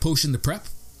she had a potion to prep.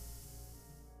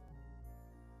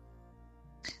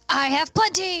 I have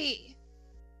plenty!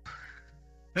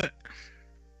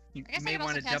 You I guess I may could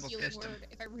want also to cast double Healing fist him. Word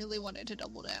if I really wanted to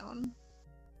double down.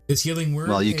 Is Healing Word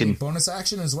Well, you a can- bonus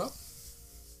action as well?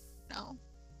 No.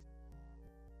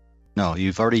 No,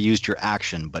 you've already used your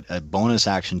action, but a bonus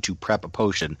action to prep a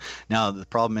potion. Now, the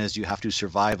problem is you have to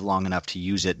survive long enough to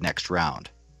use it next round.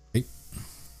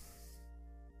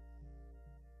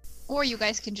 Or you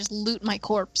guys can just loot my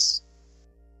corpse.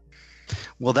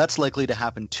 Well, that's likely to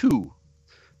happen too.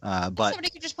 But Somebody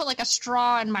could just put like a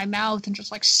straw in my mouth and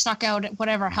just like suck out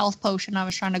whatever health potion I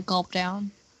was trying to gulp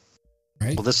down.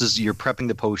 Right? Well, you're prepping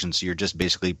the potion, so you're just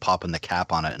basically popping the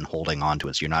cap on it and holding on to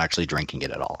it, so you're not actually drinking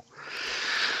it at all.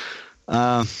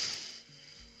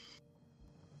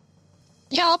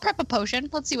 Yeah, I'll prep a potion.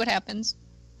 Let's see what happens.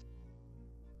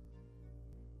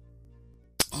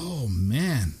 Oh,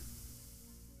 man.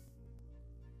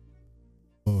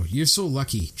 Oh, you're so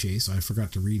lucky, Chase. I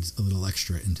forgot to read a little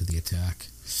extra into the attack.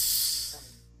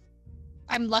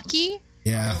 I'm lucky?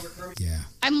 Yeah.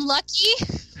 I'm lucky?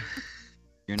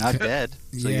 You're not dead,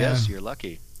 so Yeah. yes, you're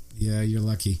lucky. Yeah, you're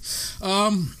lucky.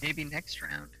 Maybe next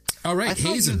round. All right, I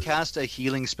thought Hazen. you cast a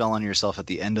healing spell on yourself at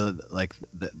the end of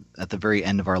at the very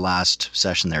end of our last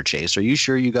session there, Chase. Are you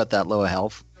sure you got that low of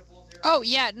health? Oh,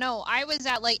 yeah, no. I was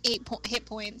at like 8 hit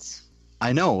points.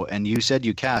 I know, and you said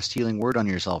you cast healing word on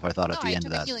yourself. I thought No, at the I end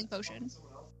took of a that. healing potion.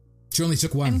 She only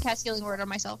took I one. didn't cast healing word on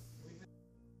myself.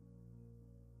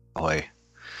 Boy,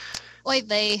 Oy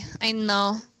vey. I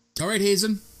know. All right,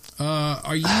 Hazen.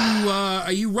 Are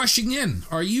you rushing in?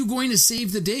 Are you going to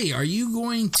save the day? Are you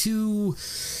going to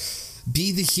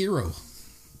be the hero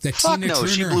that fuck Tina no, Turner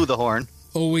she blew the horn.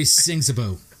 always sings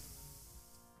about?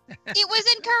 It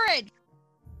was encouraged.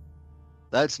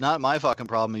 That's not my fucking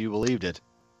problem. You believed it.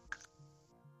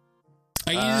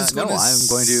 Are you just going no, to I'm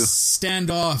going to stand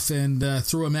off and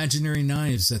throw imaginary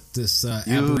knives at this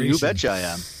aberration? You betcha I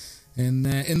am. And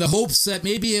in the hopes that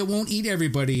maybe it won't eat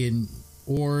everybody,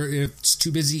 or it's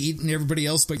too busy eating everybody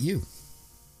else but you.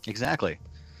 Exactly.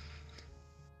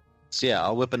 So yeah,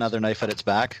 I'll whip another knife at its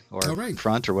back or All right.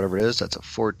 front or whatever it is. That's a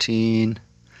 14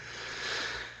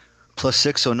 plus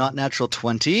 6, so not natural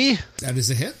 20. That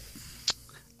is a hit.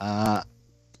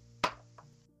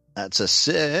 That's a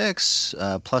 6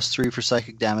 plus 3 for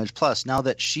psychic damage. Plus, now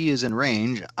that she is in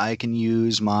range, I can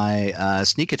use my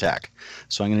sneak attack.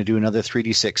 So I'm going to do another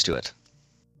 3d6 to it.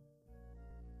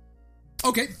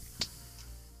 Okay.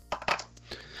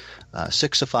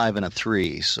 6, a 5, and a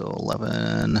 3. So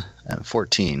 11 and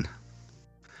 14.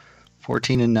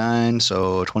 14 and 9,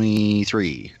 so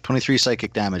 23. 23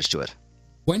 psychic damage to it.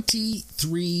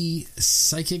 23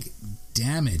 psychic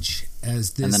damage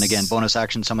as this... And then again, bonus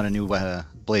action, summon a new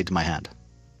blade to my hand.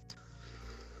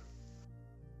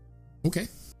 Okay.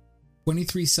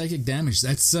 23 psychic damage.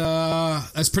 That's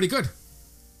pretty good.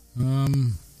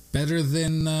 Better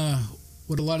than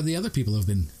what a lot of the other people have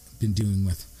been doing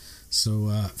with.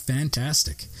 So,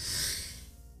 fantastic.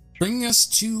 Bringing us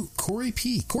to Corey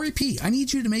P. Corey P, I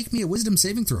need you to make me a wisdom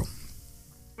saving throw.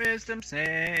 Wisdom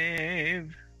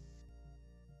save.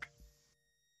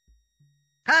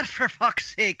 God, for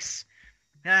fuck's sakes.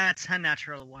 That's a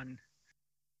natural one.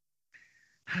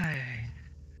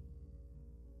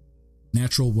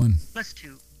 Natural 1. Plus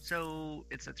 2. So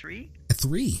it's a 3? A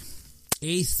 3.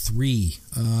 A 3.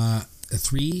 A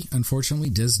 3, unfortunately,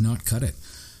 does not cut it.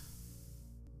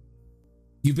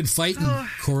 You've been fighting,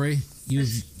 Corey. You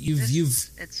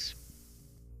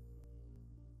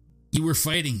were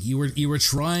fighting. You were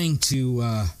trying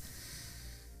to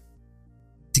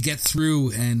get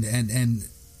through and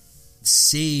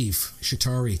save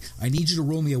Shatari. I need you to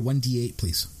roll me a 1d8,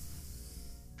 please.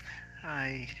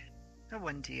 A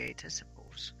 1d8, I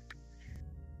suppose.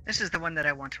 This is the one that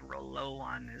I want to roll low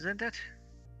on, isn't it?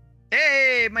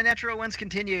 Hey, my natural ones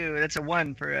continue. That's a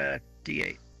 1 for a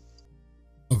d8.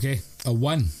 Okay, a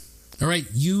 1. All right,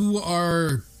 you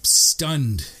are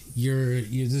stunned. You're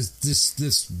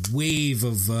this wave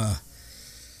of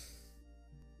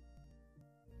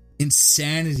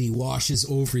insanity washes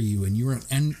over you, and you are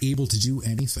unable to do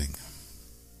anything.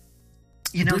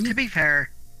 You know, to be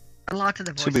fair, a lot of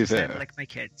the To be voices fair. sound like my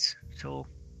kids, so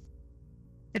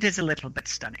it is a little bit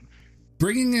stunning.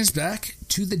 Bringing us back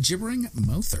to the gibbering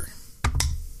mouther.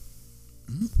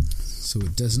 So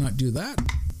it does not do that.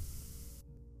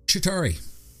 Chitari.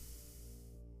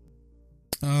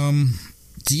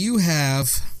 Do you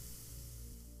have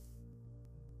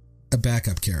a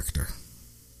backup character?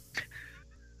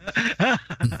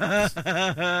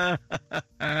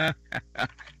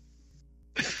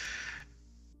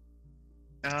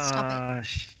 Oh,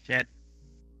 shit.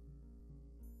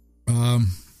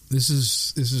 This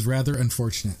is rather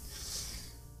unfortunate.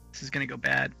 This is going to go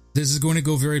bad. This is going to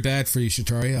go very bad for you,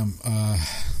 Shatari.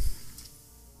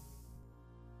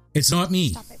 It's not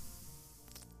me. Stop it.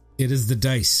 It is the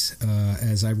dice,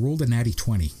 as I rolled a natty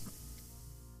 20.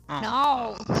 Oh,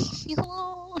 No. Leave me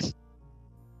alone.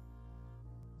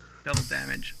 double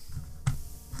damage.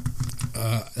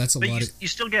 That's a But lot. you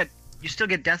still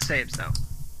get death saves though.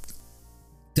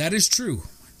 That is true.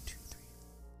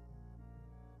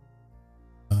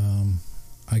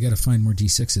 I gotta find more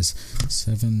d6s.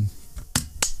 7.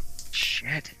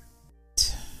 Shit.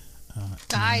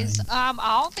 Guys, 9,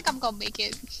 I don't think I'm gonna make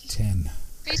it. 10.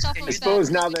 Based off of I suppose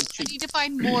that, now I that need to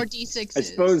find more D6s. I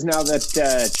suppose now that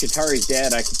Chitari's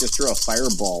dead, I could just throw a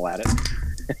fireball at it.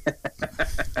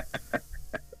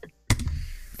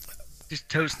 Just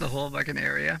toast the whole fucking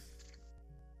area.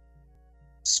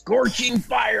 Scorching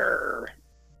fire!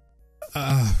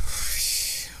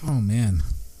 Oh man.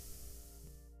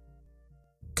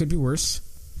 Could be worse.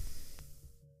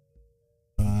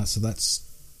 So that's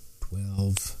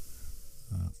 12,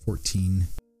 14,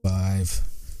 5,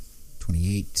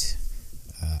 28.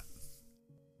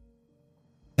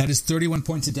 That is 31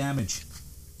 points of damage.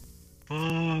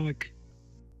 Fuck.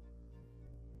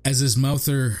 As his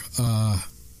mouther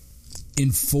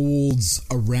enfolds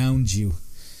around you.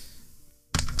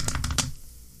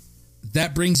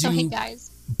 That brings Okay, you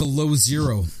guys. below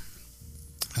 0.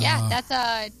 Yeah, that's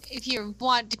if you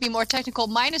want to be more technical,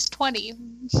 minus 20.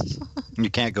 You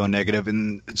can't go negative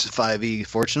in 5e,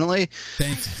 fortunately.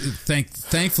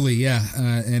 Thankfully, yeah.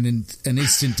 And in an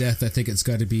instant death, I think it's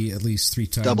got to be at least 3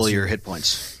 times. Double your hit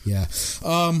points. Yeah.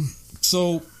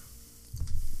 So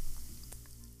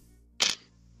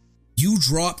you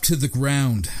drop to the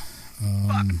ground,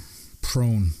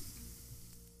 prone,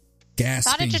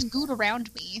 gasping. Thought it just gooed around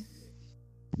me.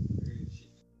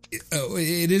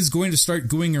 It is going to start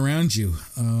going around you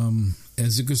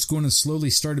as it's going to slowly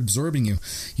start absorbing you.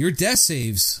 Your death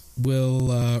saves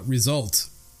will result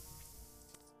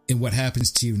in what happens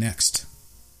to you next.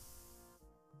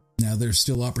 Now, there's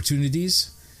still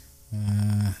opportunities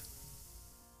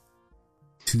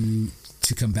to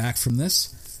come back from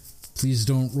this. Please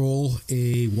don't roll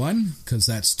a 1 because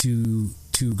that's two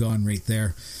gone right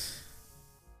there.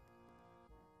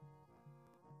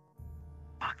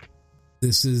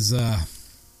 This is,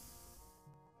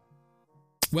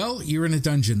 well, you're in a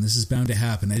dungeon. This is bound to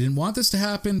happen. I didn't want this to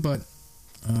happen, but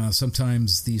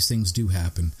sometimes these things do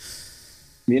happen.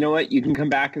 You know what? You can come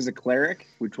back as a cleric,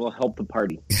 which will help the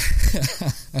party.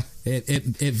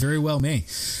 It very well may.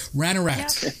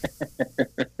 Ranarat.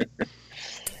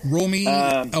 Roll me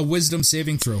a wisdom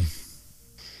saving throw.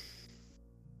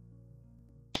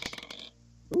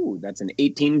 Ooh, that's an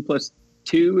 18 plus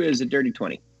 2 is a dirty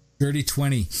 20. Dirty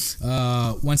 20.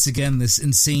 Once again, this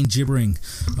insane gibbering.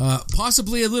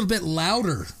 Possibly a little bit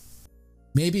louder.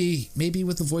 Maybe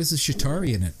with the voice of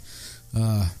Chitari in it.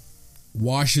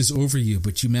 Washes over you,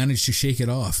 but you manage to shake it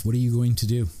off. What are you going to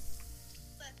do?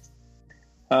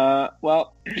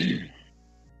 Well,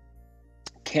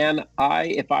 can I,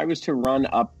 if I was to run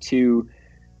up to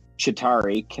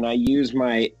Chitari, can I use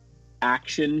my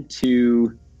action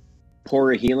to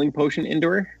pour a healing potion into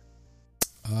her?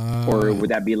 Or would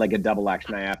that be like a double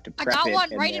action? I have to prep it. I got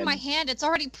one right in my hand. It's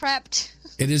already prepped.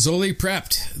 It is already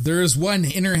prepped. There is one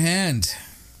in her hand.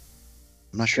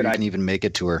 I'm not sure you can even make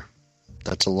it to her.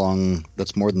 That's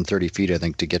more than 30 feet, I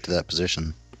think, to get to that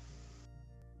position.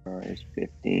 There's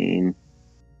 15.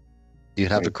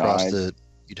 You'd have 25.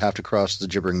 You'd have to cross the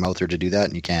gibbering mouther to do that,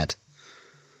 and you can't.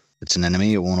 It's an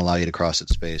enemy. It won't allow you to cross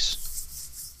its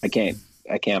space. I can't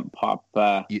pop.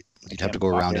 You'd have to go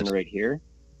around it right here.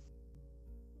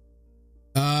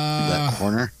 That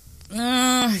corner.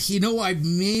 I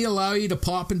may allow you to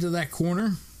pop into that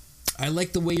corner. I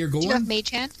like the way you're going. Do you have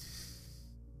Mage Hand?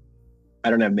 I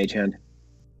don't have Mage Hand.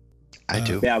 I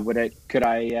do. Yeah, could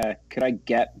I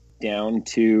get down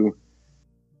to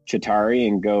Chitari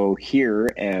and go here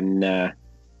and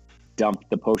dump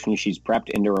the potion she's prepped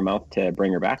into her mouth to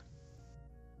bring her back?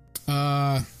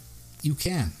 You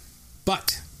can.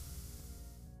 But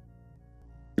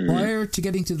prior to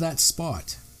getting to that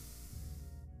spot,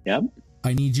 yep,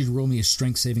 I need you to roll me a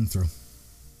strength saving throw.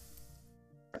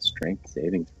 A strength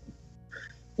saving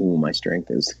throw. Ooh, my strength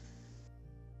is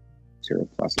 0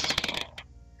 pluses.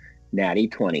 Natty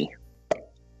 20.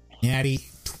 Natty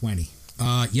 20.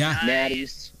 Yeah.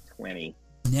 Natty's 20.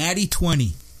 Natty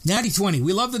 20. Natty 20.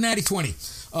 We love the Natty 20.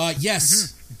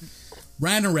 Yes.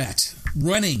 Ranarat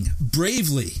running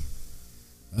bravely,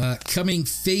 coming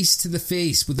face to the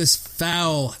face with this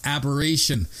foul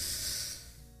aberration.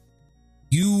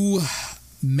 You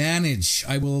manage.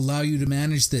 I will allow you to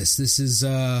manage this. This is,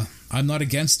 I'm not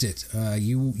against it.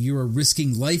 You are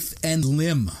risking life and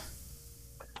limb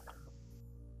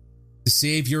to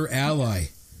save your ally.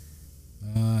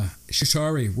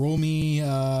 Chitari, roll me,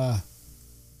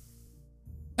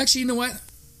 actually, you know what?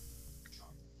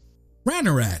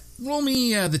 Ranarat, roll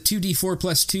me the 2d4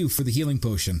 plus 2 for the healing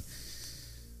potion.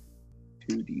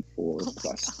 2d4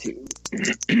 plus 2.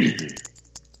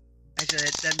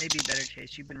 Actually, that may be better,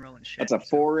 Chase. You've been rolling shit. That's a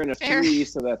 4 and a 3,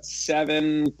 so that's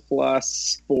 7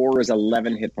 plus 4 is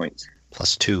 11 hit points.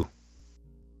 Plus 2.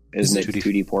 Isn't it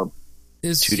 2d4?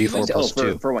 Is 2d4 plus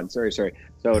 2. For 1, sorry. So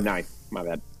 9, my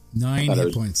bad. 9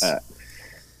 hit points.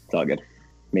 It's all good.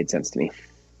 Made sense to me.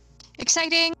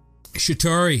 Exciting.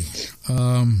 Shatari,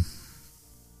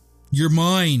 your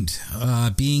mind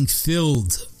being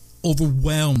filled,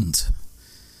 overwhelmed,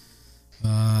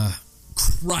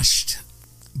 crushed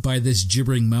by this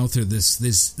gibbering mouther,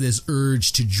 this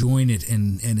urge to join it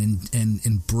and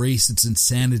embrace its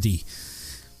insanity,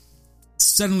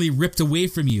 suddenly ripped away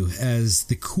from you as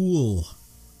the cool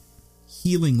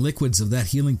healing liquids of that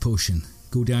healing potion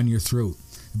go down your throat,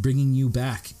 bringing you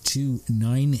back to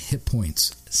 9 hit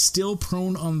points. Still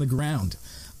prone on the ground,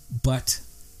 but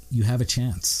you have a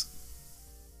chance.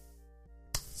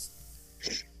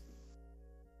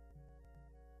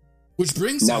 Which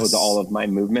brings that was all of my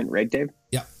movement, right, Dave?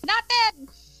 Yeah. Not dead.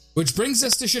 Which brings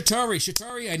us to Shatari.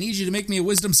 Shatari, I need you to make me a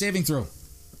wisdom saving throw.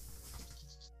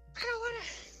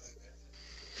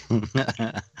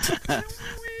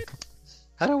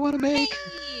 I don't want to make.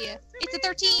 Hey, it's a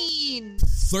 13.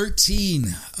 13.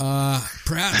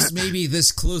 Perhaps maybe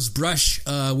this close brush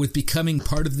with becoming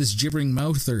part of this gibbering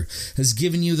mouther has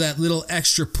given you that little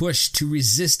extra push to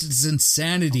resist its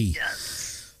insanity.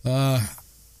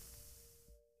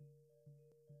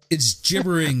 Its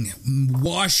gibbering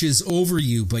washes over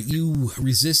you, but you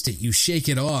resist it. You shake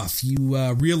it off.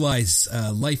 You realize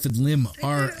life and limb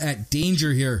are at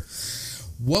danger here.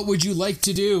 What would you like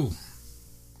to do?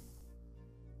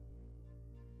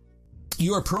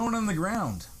 You are prone on the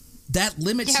ground. That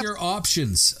limits your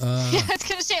options. I was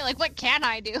going to say, like, what can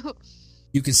I do?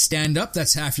 You can stand up.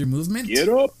 That's half your movement. Get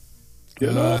up.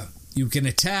 Get up. You can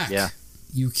attack. Yeah.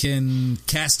 You can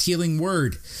cast Healing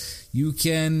Word. You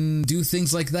can do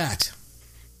things like that.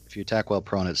 If you attack while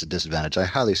prone, it's a disadvantage. I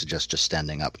highly suggest just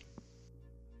standing up.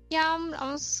 Yeah, I'm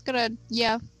just gonna,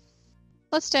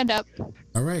 let's stand up.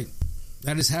 All right.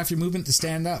 That is half your movement to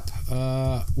stand up.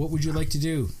 What would you like to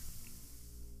do?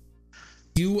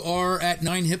 You are at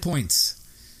 9 hit points.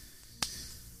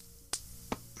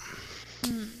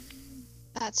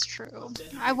 That's true.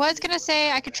 I was gonna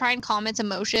say I could try and calm its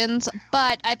emotions,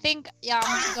 but I think, I'm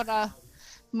just gonna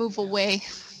move away.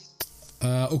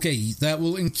 Okay, that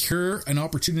will incur an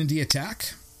opportunity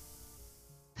attack.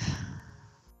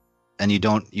 And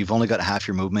you've only got half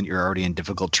your movement. You're already in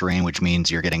difficult terrain, which means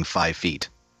you're getting 5 feet.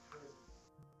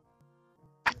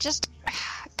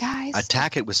 Guys.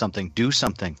 Attack it with something. Do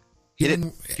something. Hit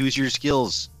it. Use your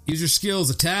skills. Use your skills.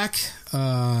 Attack.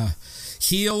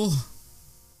 Heal.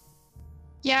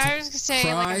 Yeah, I was gonna say,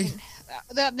 Cry.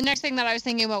 the next thing that I was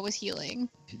thinking about was healing.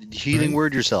 Healing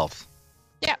word yourself.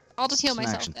 Yeah, I'll just heal It's an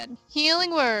myself action. then.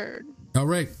 Healing word. All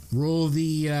right. Roll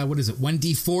the,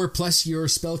 1d4 plus your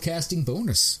spellcasting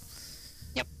bonus.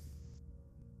 Yep.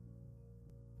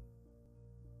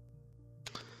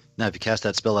 Now, if you cast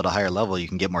that spell at a higher level, you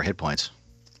can get more hit points.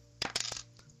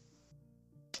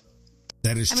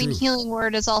 That is I true. mean, healing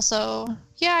word is also...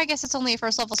 Yeah, I guess it's only a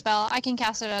first level spell. I can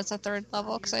cast it as a 3rd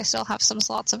level because I still have some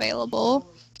slots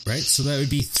available. Right, so that would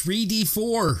be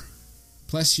 3d4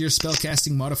 plus your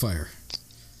spellcasting modifier.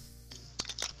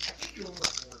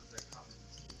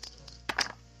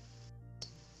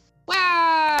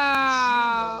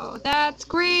 Wow! That's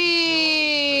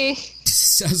great!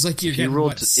 Sounds like you're If you getting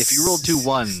rolled 2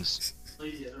 ones,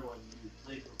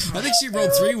 I think she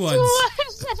rolled 3 ones.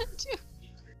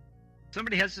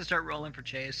 Somebody has to start rolling for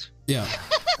Chase. Yeah.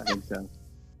 I think so.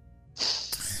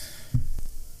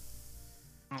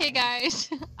 Hey guys,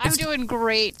 I'm doing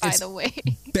great, by the way.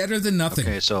 Better than nothing.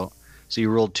 okay, so you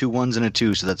rolled 2 1s and a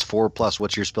 2, so that's 4 plus.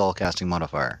 What's your spell casting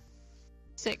modifier?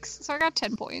 6, so I got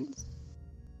 10 points.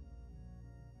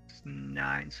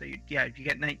 9, so you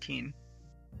get 19.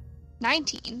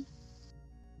 19?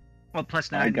 Well,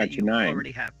 plus 9 I got that you 9.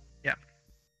 already have. Yeah,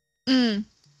 Mm.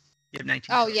 you have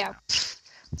 19. Oh, yeah.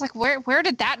 It's like, where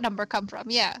did that number come from?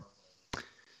 Yeah.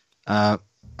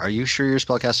 Are you sure your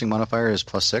spellcasting modifier is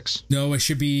plus 6? No, it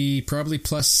should be probably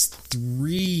plus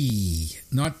 3.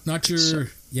 Not your...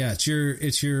 Yeah, it's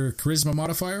your charisma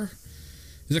modifier.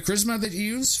 Is it charisma that you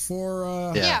use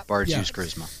for... Yeah. Bards Yeah. use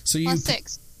charisma. So you... Plus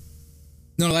 6.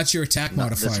 No, that's your attack No,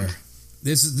 modifier.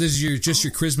 This is your your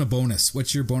charisma bonus.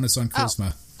 What's your bonus on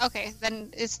charisma? Okay, then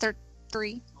it's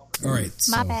 3. All right.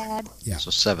 My so, bad. Yeah.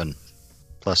 So 7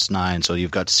 plus 9, so you've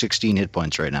got 16 hit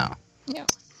points right now. Yeah.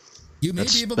 You may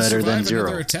That's be able to better than survive 0.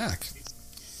 another attack.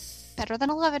 Better than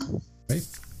 11. Right?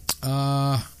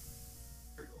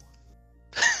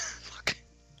 Fuck.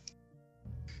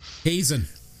 Hazen.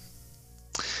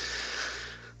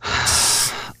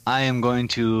 I am going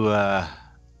to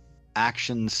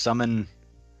action summon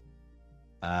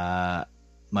my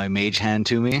mage hand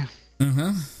to me,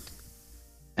 Uh-huh.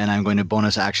 and I'm going to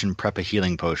bonus action prep a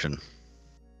healing potion.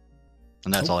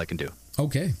 And that's all I can do.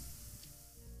 Okay.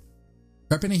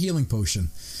 Prepping a healing potion.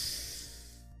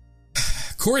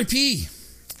 Corey P.,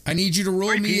 I need you to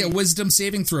roll me a wisdom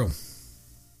saving throw.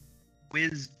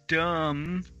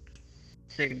 Wisdom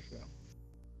saving throw.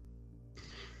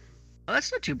 Well,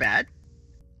 that's not too bad.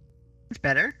 It's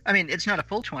better. I mean, it's not a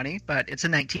full 20, but it's a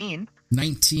 19.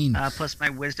 19. Plus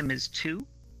my wisdom is 2.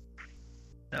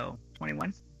 So,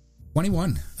 21.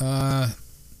 21.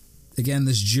 Again,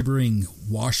 this gibbering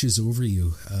washes over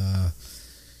you,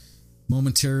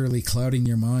 momentarily clouding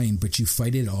your mind, but you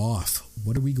fight it off.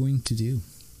 What are we going to do?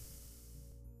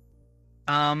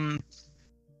 Ranarat,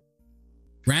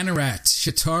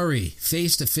 Shatari,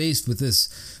 face to face with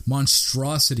this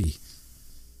monstrosity.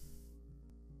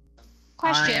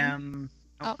 Question.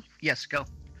 Yes, go. I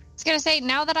was gonna say,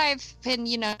 now that I've been,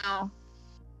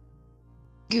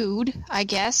 gooed, I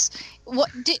guess. What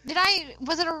did I?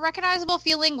 Was it a recognizable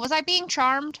feeling? Was I being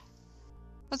charmed?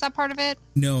 Was that part of it?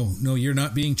 No, you're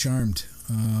not being charmed.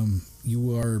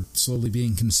 You are slowly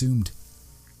being consumed.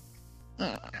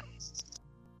 I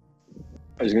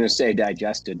was going to say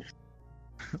digested.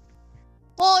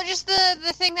 Well, just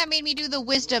the thing that made me do the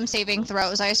wisdom saving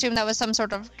throws. I assume that was some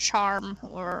sort of charm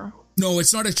or... No,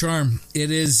 it's not a charm.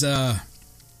 It is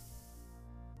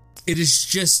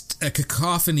just a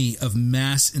cacophony of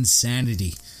mass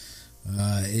insanity.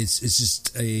 It's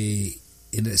just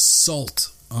an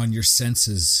assault on your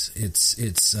senses.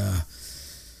 It's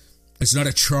not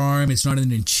a charm. It's not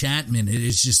an enchantment. It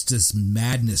is just this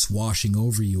madness washing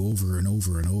over you over and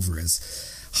over and over as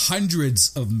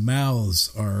hundreds of mouths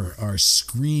are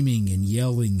screaming and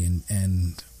yelling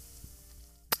and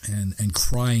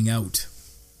crying out.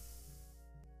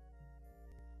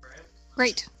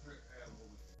 Great.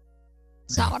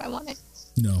 It's not what I wanted.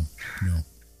 No.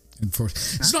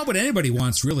 It's not what anybody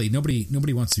wants, really.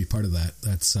 Nobody wants to be part of that.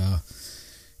 That's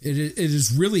it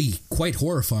is really quite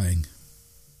horrifying.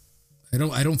 I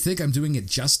don't think I'm doing it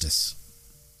justice.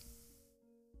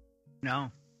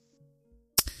 No,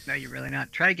 you're really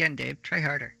not. Try again, Dave. Try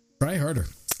harder.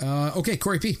 Okay,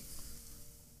 Corey P.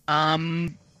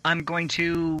 I'm going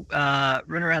to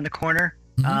run around the corner.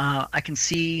 Mm-hmm. I can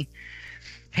see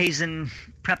Hazen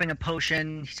prepping a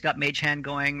potion. He's got Mage Hand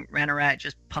going. Ranarat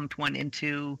just pumped one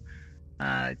into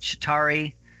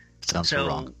Chitari. Sounds so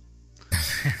wrong.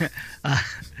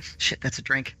 Shit, that's a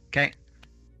drink. Okay.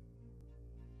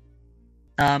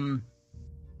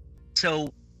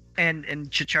 So, and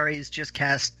Chitari's just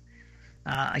cast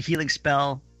a healing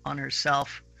spell on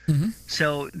herself. Mm-hmm.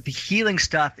 So the healing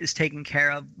stuff is taken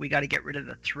care of. We got to get rid of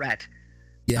the threat.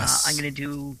 Yes. I'm going to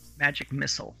do Magic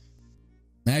Missile.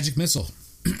 Magic Missile.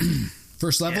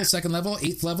 First level, second level,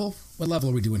 8th level? What level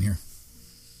are we doing here?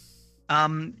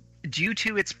 Due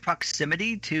to its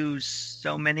proximity to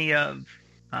so many of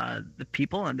the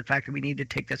people and the fact that we need to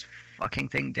take this fucking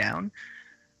thing down,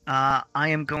 I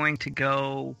am going to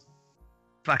go...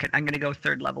 Fuck it, I'm going to go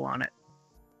 3rd level on it.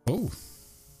 Oh.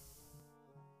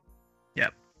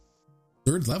 Yep.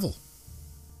 3rd level.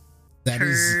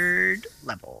 Third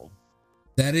level.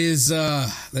 That is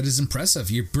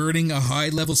impressive. You're burning a high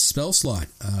level spell slot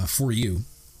for you.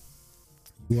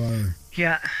 You are.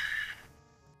 Yeah.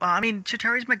 Well, I mean,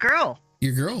 Chitari's my girl.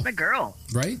 Your girl. My girl.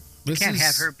 Right? Can't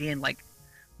have her being like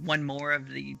one more of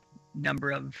the number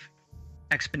of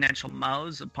exponential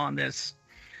mouths upon this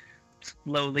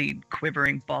slowly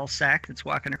quivering ball sack that's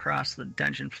walking across the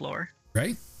dungeon floor.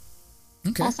 Right?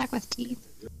 Okay. Ball sack with teeth.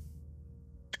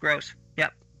 It's gross.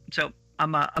 Yep. So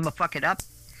I'm a fuck it up.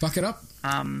 Fuck it up.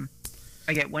 I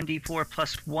get 1d4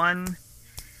 plus 1.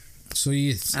 So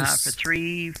you for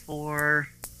 3, for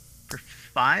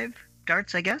 5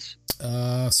 darts, I guess.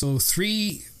 So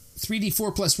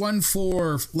 3d4 plus 1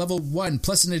 for level 1,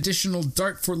 plus an additional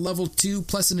dart for level 2,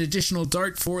 plus an additional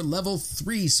dart for level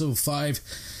 3. So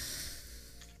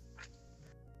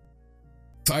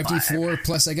 5d4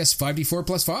 plus, I guess, 5d4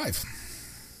 plus 5.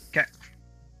 Okay.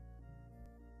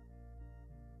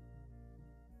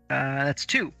 That's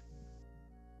 2.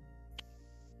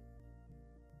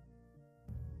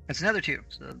 That's another 2.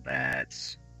 So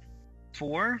that's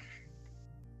 4.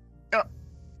 Oh,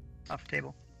 off the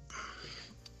table.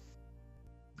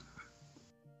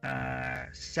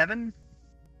 7.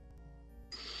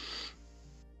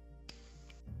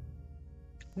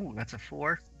 Ooh, that's a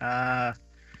 4.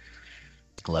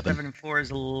 11. 7 and 4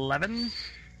 is 11.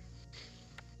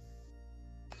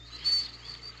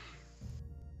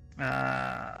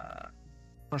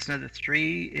 Plus another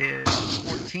 3 is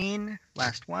 14.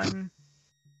 Last one.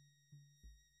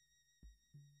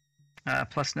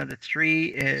 Plus another 3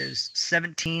 is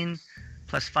 17.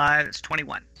 Plus 5 is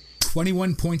 21.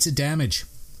 21 points of damage.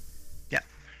 Yeah.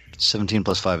 17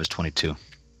 plus 5 is 22.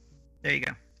 There you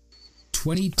go.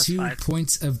 22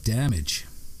 points of damage.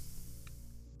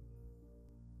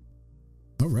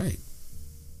 All right.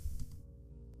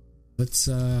 Let's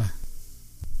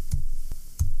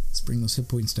bring those hit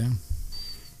points down.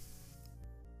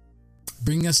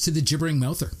 Bringing us to the gibbering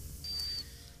mouther.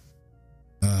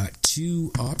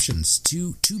 Two options.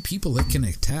 Two people that can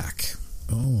attack.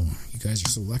 Oh, you guys are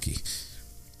so lucky.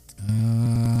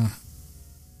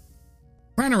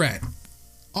 Ranarat,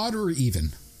 odd or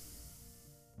even?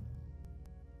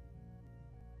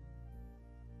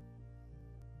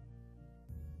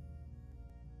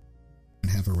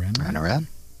 Have a Ranarat?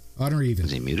 Odd or even?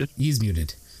 Is he muted? He's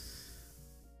muted.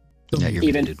 Yeah, you're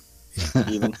even. muted. Yeah.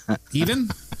 Even. Even?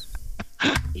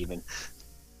 Even.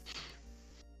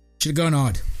 Should have gone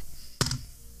odd.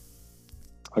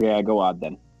 Okay, I go odd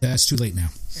then. That's too late now.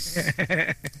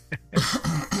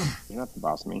 You're not the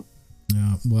boss of me.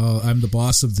 Well, I'm the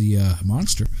boss of the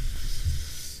monster.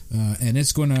 And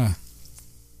it's going to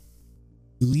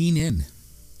lean in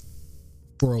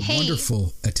for a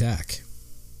wonderful attack.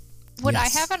 Would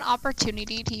Yes. I have an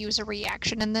opportunity to use a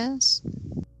reaction in this?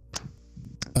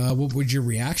 What would your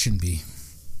reaction be?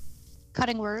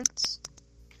 Cutting words?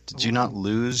 Did you not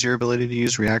lose your ability to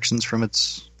use reactions from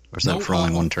its... Or is that No, for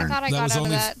only one I turn? thought I got out of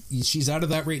that. She's out of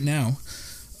that right now.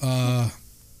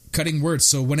 Cutting words.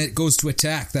 So when it goes to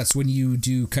attack, that's when you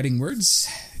do cutting words?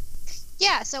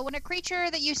 Yeah, so when a creature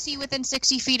that you see within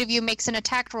 60 feet of you makes an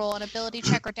attack roll, an ability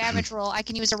check, or damage roll, I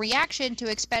can use a reaction to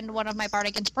expend one of my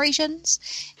bardic inspirations,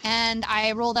 and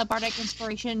I roll that bardic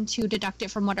inspiration to deduct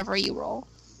it from whatever you roll.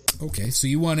 Okay, so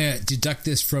you want to deduct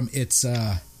this from its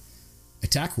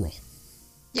attack roll?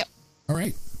 Yep. All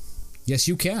right. Yes,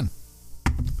 you can.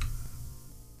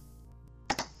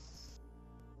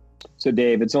 So,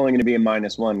 Dave, it's only going to be a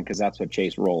 -1 because that's what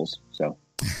Chase rolls. So,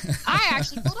 I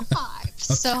actually rolled a 5,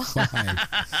 so... Fine.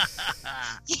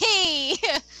 Yay!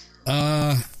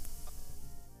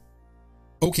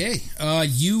 Okay.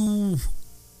 You...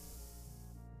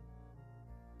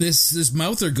 This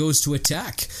mouther goes to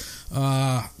attack.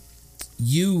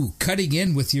 You cutting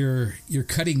in with your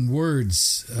cutting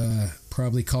words,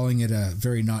 probably calling it a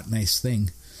very not nice thing.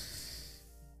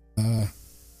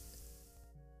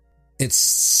 It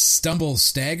stumbles,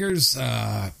 staggers,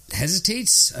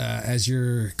 hesitates as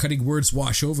your cutting words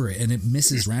wash over it, and it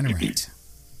misses Ranarat.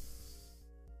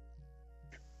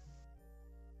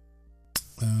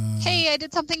 Hey, I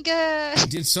did something good. You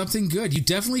did something good. You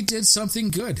definitely did something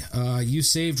good. You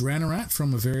saved Ranarat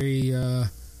from a very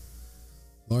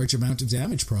large amount of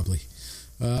damage, probably.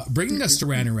 Bringing us to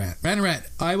Ranarat. Ranarat,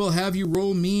 I will have you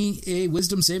roll me a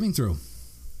wisdom saving throw.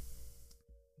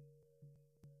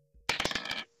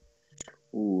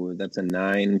 ooh, that's a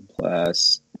 9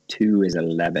 plus 2 is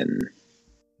 11.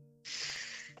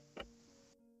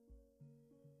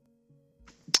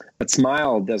 But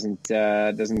smile doesn't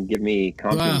give me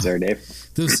confidence there, Dave.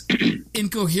 This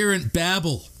incoherent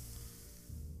babble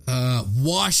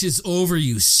washes over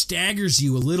you, staggers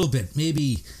you a little bit,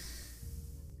 maybe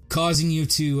causing you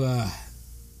to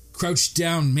crouch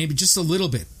down maybe just a little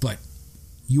bit, but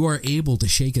you are able to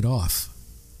shake it off.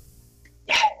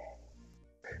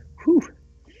 Whew.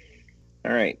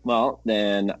 All right, well,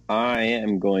 then I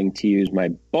am going to use my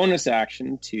bonus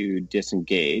action to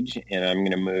disengage, and I'm going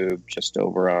to move just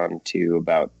over on to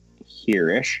about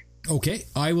here-ish. Okay,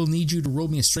 I will need you to roll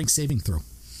me a strength saving throw.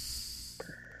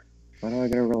 Why do I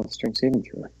got to roll a strength saving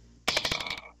throw?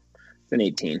 It's an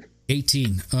 18.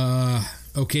 18.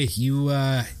 Okay,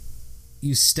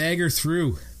 you stagger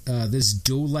through this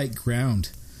dough-like ground.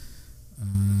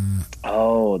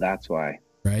 Oh, that's why.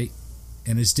 Right?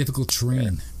 And it's difficult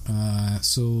terrain.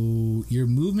 So your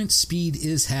movement speed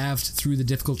is halved through the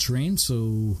difficult terrain,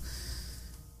 so...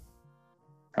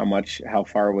 How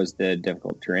far was the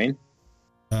difficult terrain?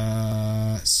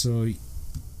 So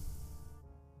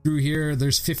through here,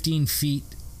 there's 15 feet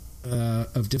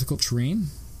of difficult terrain.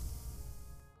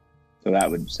 So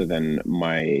then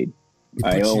I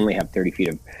only have 30 feet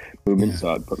of movement, so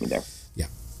that would put me there. Yeah.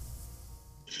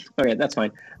 Okay, that's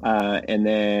fine. And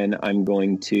then I'm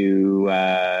going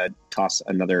to toss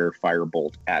another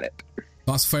firebolt at it.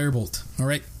 Toss firebolt. All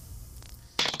right.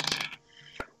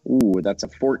 Ooh, that's a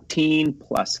 14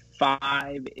 plus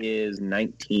 5 is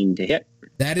 19 to hit.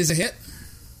 That is a hit.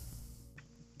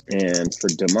 And for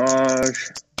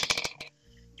damage,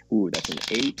 ooh, that's an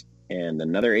 8. And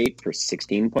another 8 for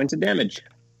 16 points of damage.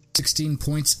 16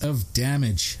 points of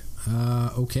damage.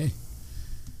 Okay.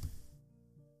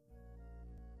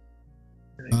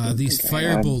 These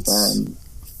firebolts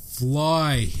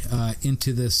fly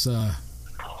into this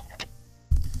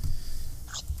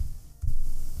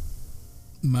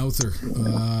mouther,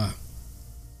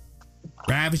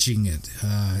 ravaging it.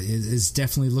 It is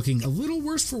definitely looking a little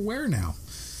worse for wear now.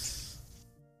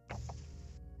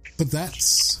 But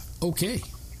that's okay.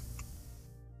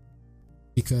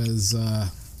 Because,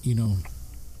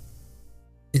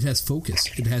 it has focus,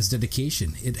 it has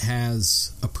dedication, it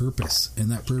has a purpose, and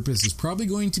that purpose is probably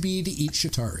going to be to eat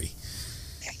Shatari.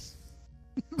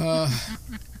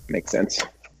 Makes sense.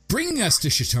 Bringing us to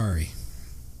Shatari.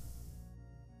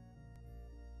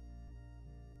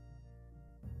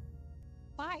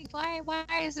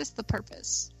 Why is this the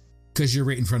purpose? Because you're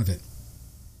right in front of it.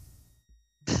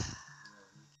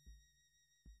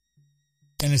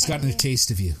 And it's gotten a taste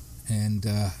of you, and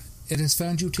it has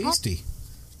found you tasty.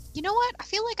 You know what? I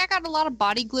feel like I got a lot of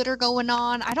body glitter going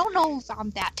on. I don't know if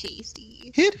I'm that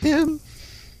tasty. Hit him.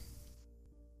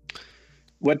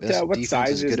 What Best what defense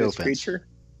size is good this offense. creature?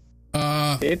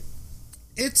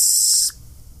 It's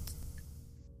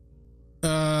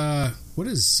what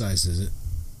is size is it?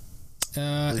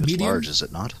 It's Medium. large, is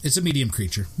it not? It's a medium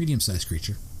creature, medium-sized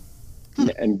creature.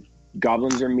 And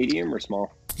goblins are medium or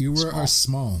small? You are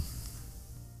small.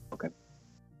 Okay.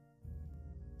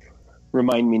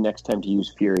 Remind me next time to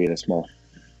use Fury of the Small.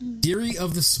 Fury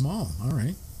of the Small. All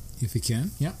right, if you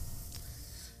can. Yeah.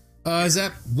 Is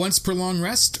that once per long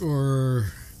rest,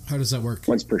 or how does that work?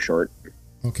 Once per short.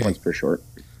 Okay. Once per short.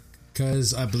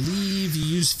 Because I believe you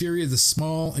use Fury of the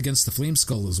Small against the Flame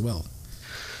Skull as well.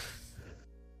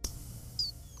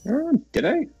 Did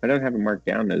I? I don't have it marked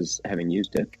down as having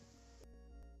used it.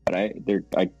 But I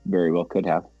very well could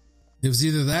have. It was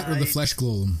either that or the Flesh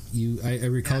Golem. I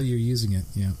recall you using it,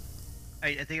 yeah.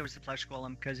 I think it was the Flesh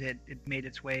Golem because it made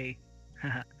its way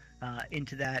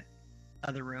into that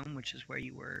other room, which is where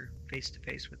you were face to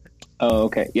face with it. Oh,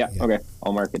 okay. Yeah, okay.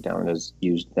 I'll mark it down as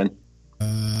used then.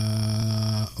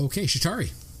 Okay,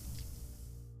 Shatari.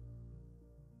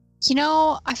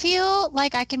 I feel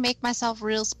like I can make myself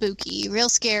real spooky, real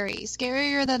scary,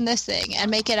 scarier than this thing, and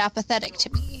make it apathetic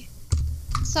to me.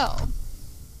 So,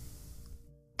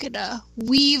 gonna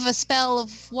weave a spell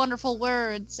of wonderful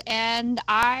words, and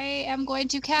I am going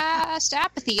to cast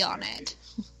apathy on it.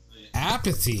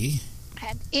 Apathy?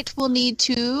 And it will need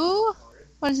to...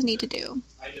 What does it need to do?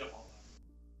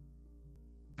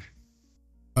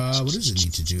 What does it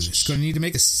need to do? It's going to need to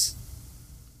make a...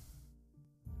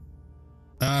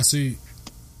 Yeah,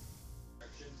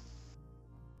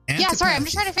 sorry, I'm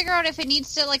just trying to figure out if it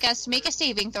needs to make a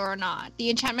saving throw or not. The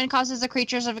enchantment causes the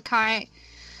creatures of the kind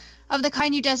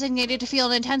you designated to feel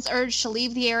an intense urge to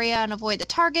leave the area and avoid the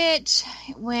target.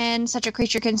 When such a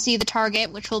creature can see the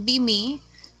target, which will be me,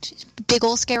 big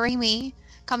ol' scary me,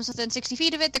 comes within 60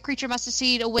 feet of it, the creature must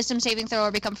succeed a wisdom saving throw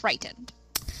or become frightened.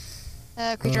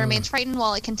 The creature remains frightened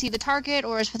while it can see the target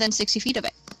or is within 60 feet of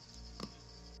it.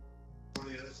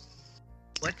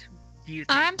 What do you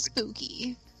think? I'm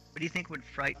spooky. What do you think would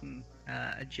frighten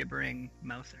a gibbering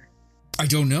mouther? I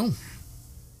don't know.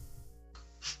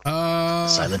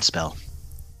 Silent spell.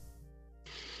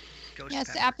 Ghost Yeah,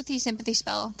 it's the pepper. apathy sympathy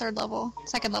spell, 3rd level,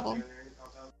 2nd level.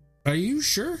 Are you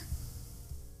sure?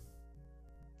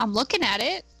 I'm looking at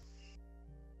it.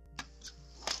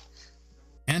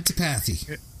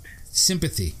 Antipathy.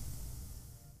 Sympathy.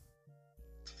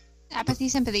 Apathy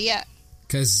sympathy, yeah.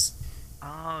 Because...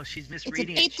 Oh, she's It's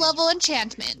misreading an it. 8th level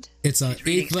enchantment. It's an She's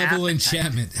reading 8th level appetite.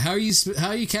 enchantment. How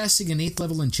are you casting an 8th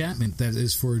level enchantment that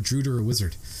is for a druid or a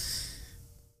wizard?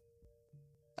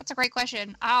 That's a great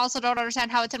question. I also don't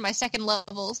understand how it's in my 2nd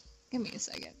levels. Give me a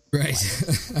second. Right.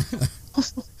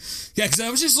 Yeah, because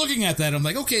I was just looking at that. I'm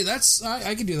like, okay, that's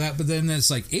I can do that. But then it's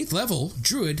like 8th level,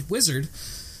 druid, wizard.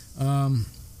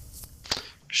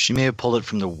 She may have pulled it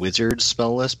from the wizard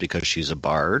spell list because she's a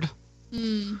bard.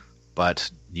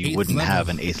 But you 8th wouldn't level. have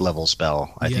an 8th level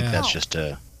spell. I think that's No. just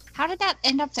a... How did that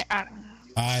end up there? I don't know.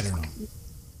 I don't know.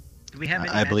 Do we have any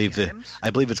I believe magic items? I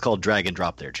believe it's called drag and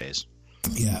drop there, Chase.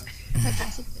 Yeah. Quite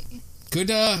possibly. Good,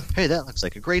 Hey, that looks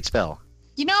like a great spell.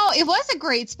 It was a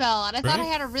great spell, and I thought I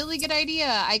Right. had a really good idea.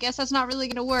 I guess that's not really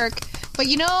going to work. But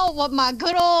you know what my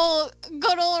good old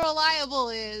reliable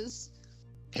is?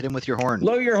 Hit him with your horn.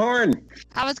 Blow your horn!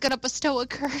 I was going to bestow a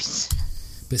curse.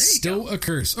 bestow a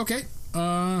curse. Okay.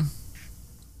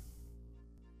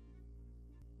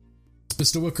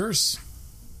 Bestow a curse.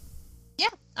 Yeah.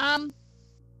 And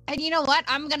you know what?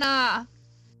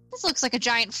 This looks like a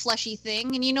giant fleshy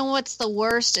thing, and you know what's the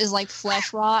worst is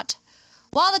flesh rot.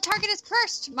 While the target is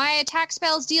cursed, my attack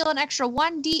spells deal an extra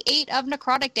 1d8 of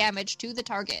necrotic damage to the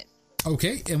target.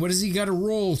 Okay, and what does he got to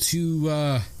roll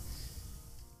to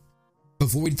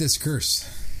avoid this curse?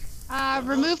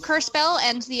 Remove curse spell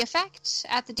ends the effect.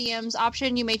 At the DM's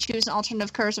option, you may choose an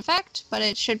alternative curse effect, but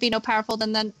it should be no powerful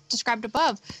than that described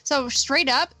above. So straight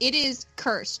up, it is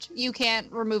cursed. You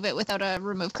can't remove it without a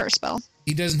remove curse spell.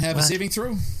 He doesn't have a saving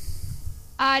throw?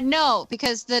 No,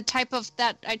 because the type of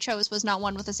that I chose was not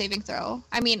one with a saving throw.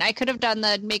 I mean, I could have done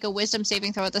the make a wisdom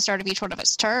saving throw at the start of each one of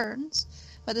its turns,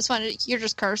 but this one, you're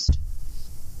just cursed.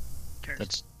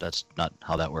 That's not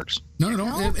how that works. No.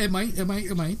 It might.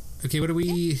 Okay, what do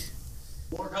we...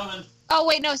 More coming. Oh,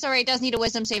 wait, no, sorry. It does need a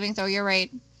wisdom saving throw. You're right.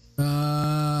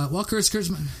 Well, cursed.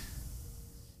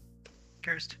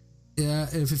 Cursed. Yeah,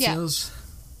 if it fails...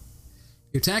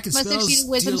 Your attack and Must spells succeed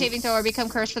wisdom deal... saving throw or become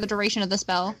cursed for the duration of the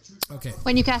spell. Okay.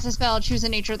 When you cast a spell, choose the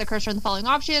nature of the curse from the following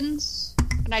options.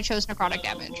 And I chose necrotic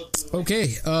damage. Okay,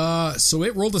 so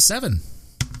it rolled a 7.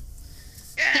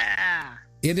 Yeah.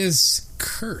 It is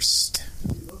cursed.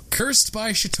 Cursed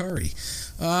by Shatari.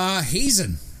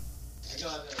 Hazen.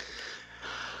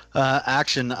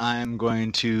 Action, I'm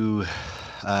going to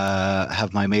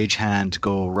have my mage hand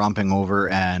go romping over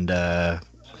and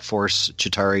force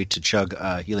Chitari to chug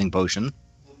a healing potion.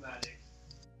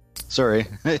 Sorry.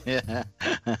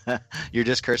 You're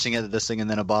just cursing at this thing and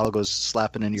then a bottle goes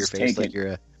slapping into your Just face take like it. you're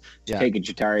a... Yeah. Take it,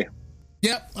 Chitari.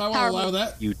 Yep, I will allow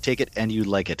that. You take it and you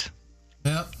like it.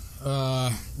 Yep.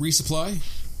 Resupply.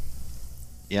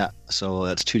 Yeah, so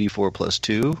that's 2d4 plus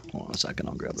 2. Hold on a second,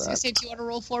 I'll grab So that. do you want to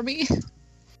roll for me?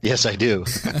 Yes, I do.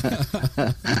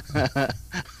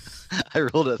 I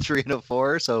rolled a 3 and a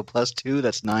 4, so plus 2,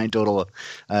 that's 9 total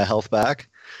health back.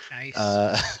 Nice.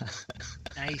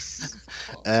 Nice.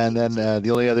 And then the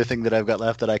only other thing that I've got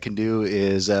left that I can do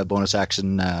is bonus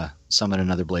action summon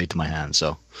another blade to my hand.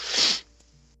 So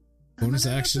Bonus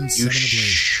action, you summon a blade.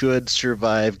 should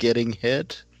survive getting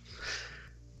hit.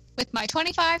 With my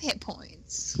 25 hit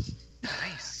points.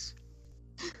 Nice.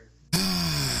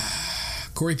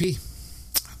 Corey P.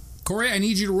 Corey, I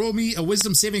need you to roll me a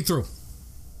wisdom saving throw.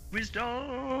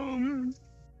 Wisdom.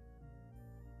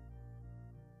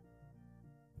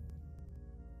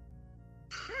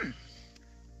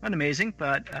 Not amazing,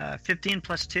 but 15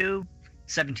 plus 2,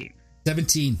 17.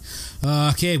 17.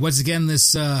 Okay, once again,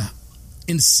 this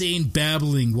insane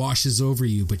babbling washes over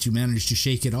you, but you manage to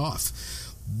shake it off.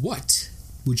 What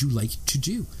would you like to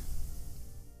do?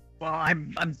 Well,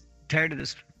 I'm tired of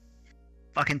this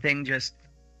fucking thing just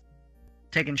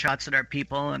taking shots at our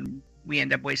people, and we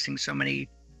end up wasting so many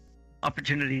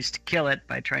opportunities to kill it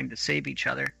by trying to save each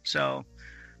other. So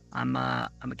I'm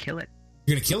gonna kill it.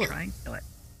 You're gonna kill it? Try and kill it.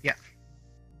 Yeah.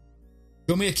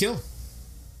 Show me a kill.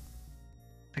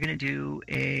 I'm gonna do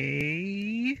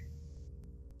a.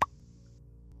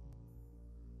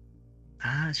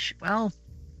 Well,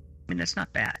 I mean that's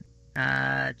not bad.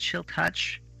 Chill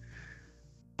touch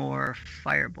or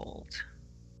firebolt.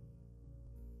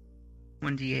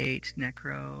 1d8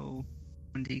 necro,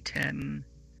 1d10.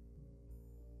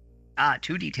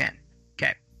 2d10.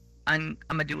 Okay, I'm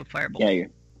gonna do a firebolt. Yeah, your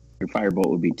firebolt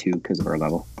would be 2 because of our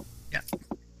level. Yeah,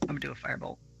 I'm gonna do a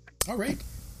firebolt. All right.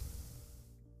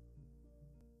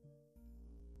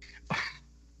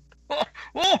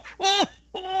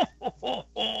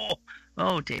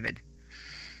 Oh, David.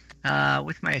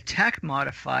 With my attack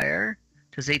modifier,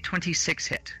 does a 26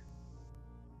 hit?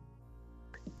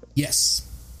 Yes.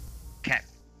 Okay.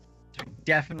 So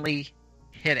definitely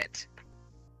hit it.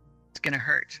 It's gonna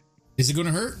hurt. Is it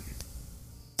gonna hurt?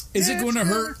 Is it gonna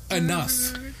hurt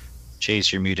enough?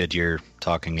 Chase, you're muted. You're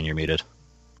talking and you're muted.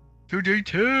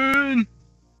 2d10.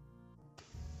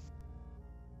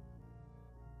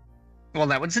 Well,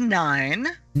 that one's a 9.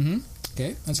 Mm-hmm.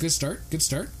 Okay, that's a good start. Good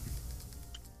start.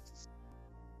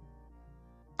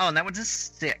 Oh, and that one's a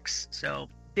 6. So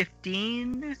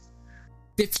 15.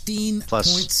 15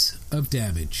 Plus. points of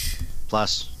damage.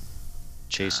 Plus,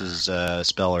 Chase's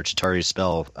spell or Chitari's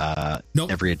spell,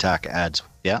 Nope. every attack adds.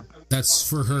 Yeah? That's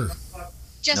for her.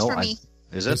 Just No, for me.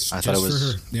 Is it? That's I thought it was. for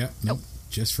her. Yeah, nope.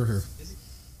 Just for her.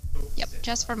 Yep,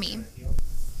 just for me.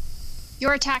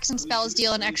 Your attacks and spells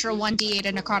deal an extra 1d8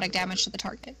 of necrotic damage to the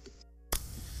target.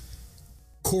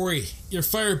 Corey, your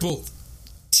firebolt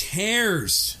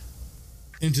tears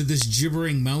into this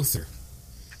gibbering mouther.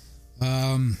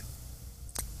 A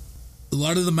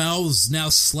lot of the mouths now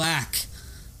slack,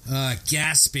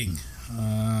 gasping,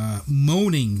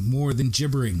 moaning more than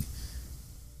gibbering.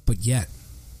 But yet,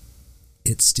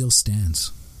 it still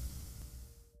stands.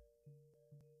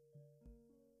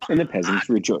 And the peasants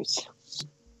rejoice.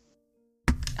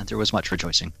 And there was much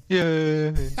rejoicing.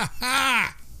 Ha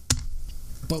ha!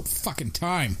 About fucking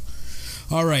time.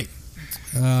 All right.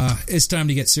 It's time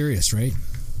to get serious, right?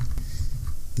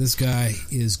 This guy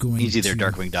is going Easy there, to...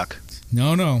 Darkwing Duck.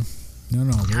 No.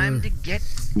 Time to get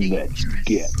Let's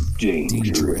get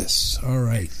dangerous. All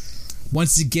right.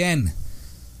 Once again,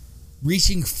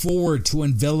 reaching forward to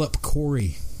envelop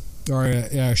Corey, or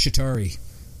Shatari.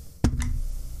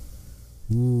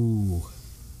 Ooh.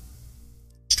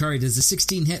 Shatari, does a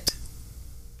 16 hit?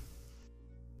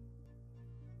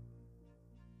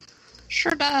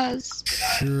 Sure does.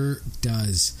 Sure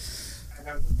does.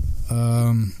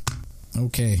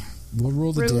 Okay. We'll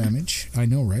roll the damage. I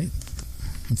know, right?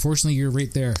 Unfortunately, you're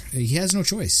right there. He has no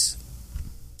choice.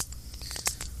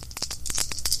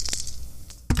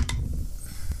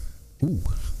 Ooh.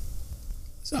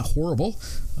 It's not horrible.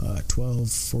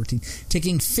 12, 14.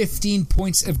 Taking 15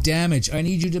 points of damage. I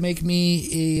need you to make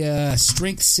me a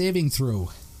strength saving throw.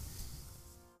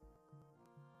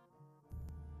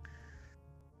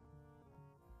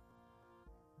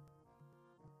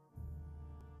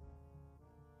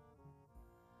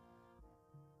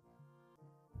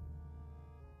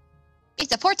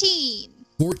 It's a 14.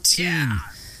 14. Yeah.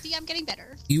 See, I'm getting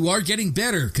better. You are getting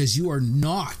better because you are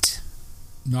not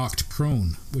knocked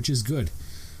prone, which is good.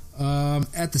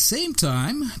 At the same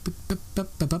time,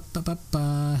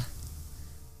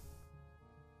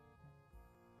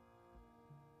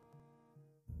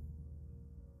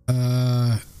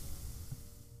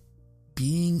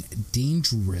 being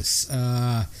dangerous.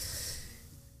 At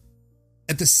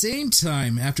the same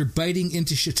time, after biting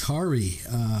into Shatari,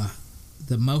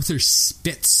 the Mouther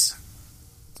spits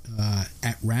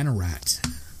at Ranarat.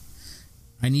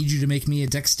 I need you to make me a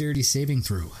dexterity saving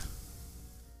throw.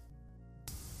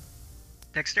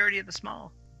 Dexterity of the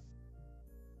small.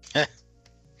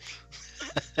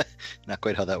 Not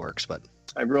quite how that works, but...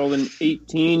 I rolled an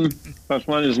 18, plus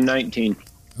 1 is 19.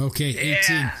 Okay, 18.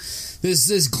 Yeah.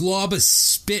 This glob of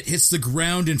spit hits the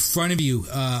ground in front of you.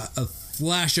 A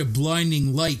flash of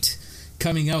blinding light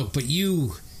coming out, but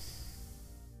you,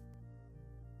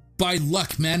 by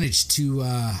luck, managed to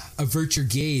avert your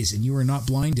gaze, and you are not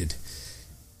blinded.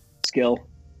 Skill.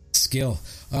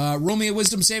 Roll me a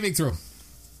wisdom saving throw.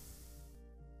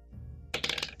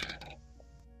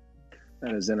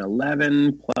 That is an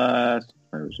 11 plus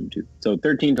 2. So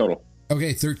 13 total.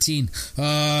 Okay, 13.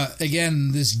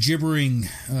 Again, this gibbering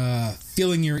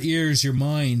filling your ears, your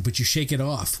mind, but you shake it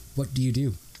off. What do you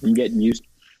do? I'm getting used to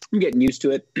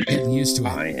it. Getting used to it.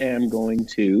 I am going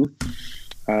to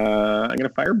I'm going to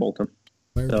firebolt him.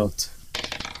 Firebolt. So,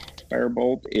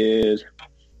 firebolt is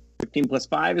 15 plus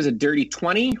 5 is a dirty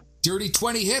 20. Dirty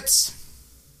 20 hits.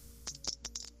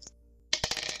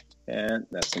 And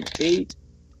that's an 8.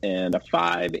 And a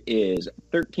 5 is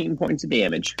 13 points of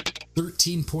damage.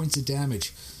 13 points of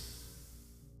damage.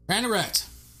 Ranarat,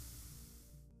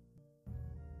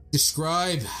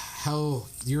 describe how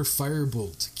your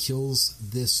firebolt kills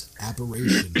this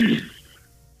aberration.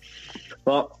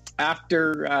 Well,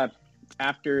 after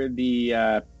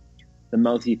the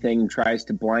mouthy thing tries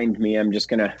to blind me, I'm just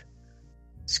gonna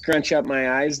scrunch up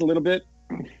my eyes a little bit,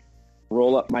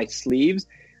 roll up my sleeves,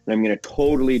 and I'm gonna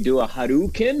totally do a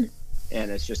Hadouken,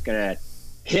 and it's just gonna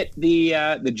hit the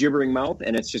gibbering mouth,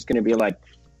 and it's just gonna be like,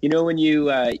 you know, when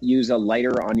you use a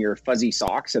lighter on your fuzzy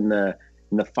socks and the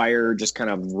fire just kind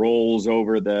of rolls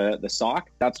over the sock.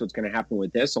 That's what's gonna happen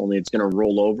with this. Only it's gonna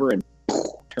roll over and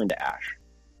turn to ash.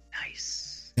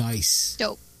 Nice.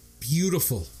 Dope.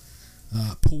 Beautiful.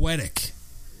 Poetic.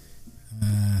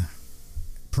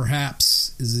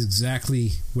 Perhaps is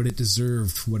exactly what it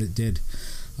deserved, what it did.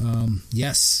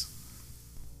 Yes.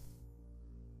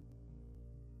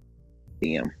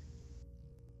 Damn.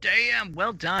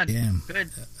 Well done. Damn. Good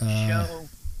show,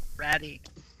 Ratty.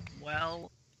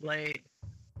 Well played.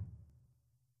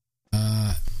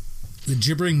 The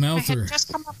gibbering mouther. I had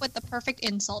just come up with the perfect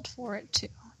insult for it, too.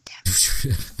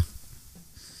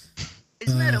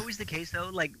 Isn't that always the case, though?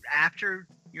 Like, after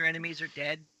your enemies are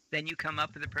dead, then you come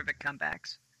up with the perfect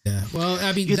comebacks? Yeah, well,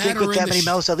 I mean, you'd think with that many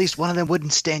mouths, at least one of them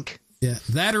wouldn't stink. Yeah,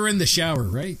 that or in the shower,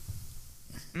 right?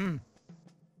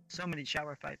 So many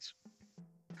shower fights.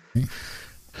 Okay.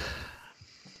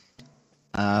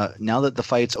 Now that the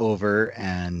fight's over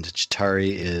and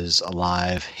Chitari is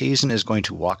alive, Hazen is going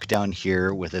to walk down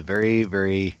here with a very,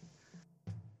 very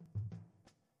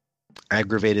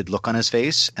aggravated look on his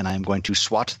face, and I'm going to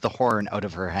swat the horn out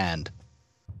of her hand.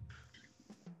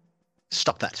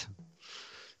 Stop that.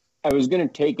 I was going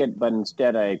to take it, but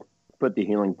instead I put the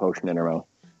healing potion in her mouth.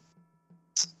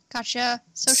 Gotcha.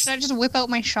 So should I just whip out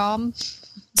my sham?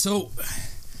 So,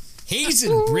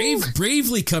 Hazen,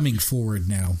 bravely coming forward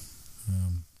now.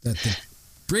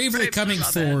 Bravely coming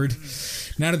forward,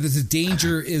 now that the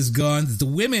danger is gone, that the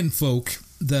women folk,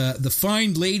 the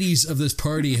fine ladies of this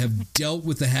party have dealt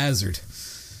with the hazard.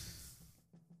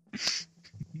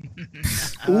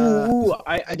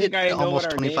 I think I know almost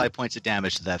what our 25 name, points of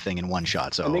damage to that thing in one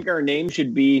shot. So I think our name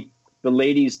should be the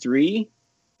Ladies 3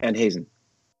 and Hazen.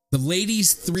 The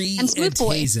Ladies 3 and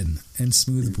Hazen and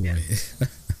Smooth Boy.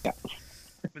 Yeah.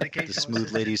 The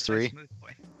Smooth Ladies 3.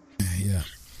 Yeah.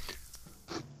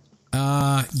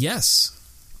 Yes.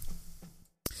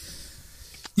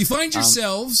 You find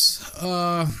yourselves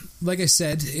like I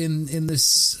said, in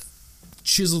this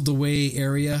chiseled away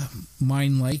area,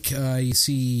 mine-like, you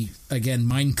see, again,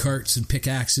 mine carts and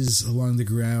pickaxes along the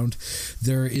ground.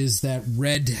 There is that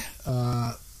red,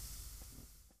 a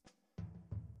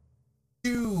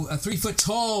 3-foot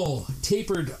tall,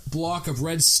 tapered block of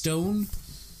red stone,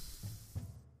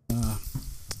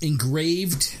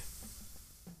 engraved,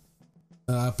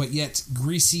 but yet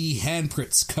greasy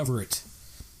handprints cover it.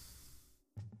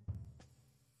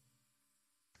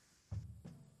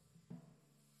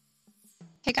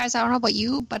 Hey guys, I don't know about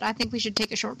you, but I think we should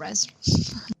take a short rest.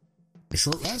 A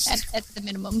short rest? At the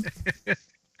minimum.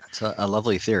 It's a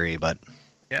lovely theory, but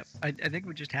Yep, I think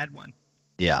we just had one.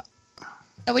 yeah.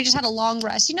 So we just had a long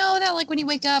rest. You know that, like, when you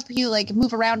wake up, you, like,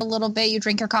 move around a little bit, you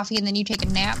drink your coffee, and then you take a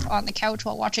nap on the couch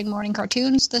while watching morning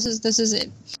cartoons? This is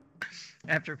it.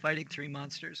 After fighting 3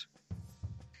 monsters.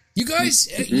 You guys,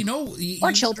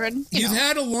 Or children. You've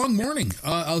had a long morning.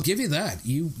 I'll give you that.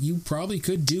 You probably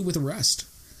could do with a rest.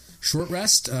 Short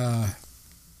rest.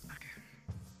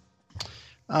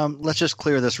 Let's just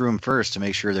clear this room first to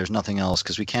make sure there's nothing else,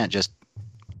 because we can't just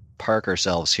park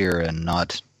ourselves here and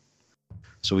not.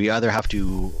 So we either have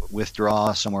to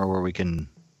withdraw somewhere where we can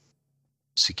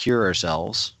secure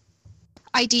ourselves.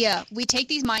 Idea. We take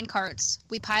these mine carts,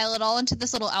 we pile it all into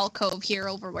this little alcove here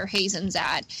over where Hazen's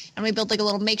at, and we build like a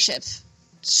little makeshift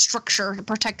structure to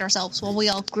protect ourselves while we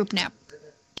all group nap.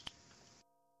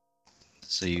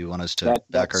 So you want us to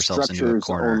back ourselves into a structure's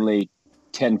corner? Only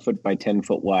 10 foot by 10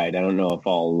 foot wide. I don't know if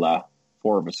all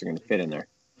 4 of us are going to fit in there.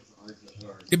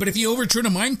 Yeah, but if you overturn a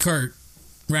minecart,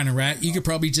 Rat, you could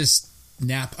probably just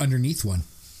nap underneath one.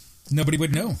 Nobody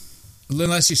would know,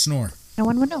 unless you snore. No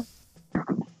one would know.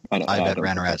 I bet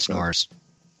Ranarat snores.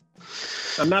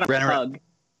 I'm not a pug.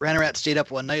 Ranarat stayed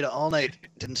up all night,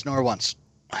 didn't snore once.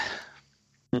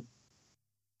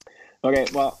 Okay,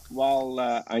 well, while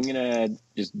I'm going to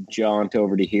just jaunt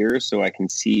over to here so I can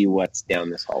see what's down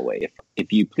this hallway.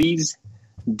 If you please,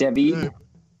 David.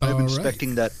 I'm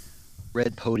expecting that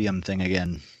red podium thing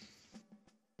again.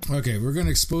 Okay, we're going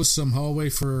to expose some hallway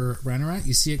for Ranarat.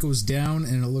 You see it goes down,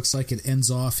 and it looks like it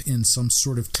ends off in some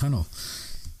sort of tunnel.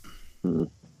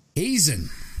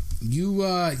 Hazen,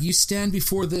 you stand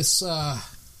before this,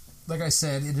 like I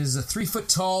said, it is a 3-foot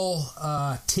tall,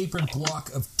 tapered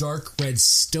block of dark red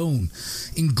stone,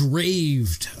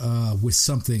 engraved with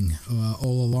something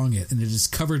all along it, and it is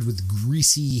covered with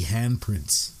greasy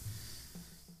handprints.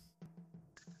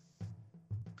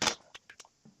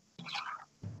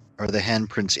 Are the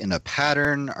handprints in a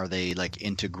pattern? Are they like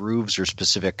into grooves or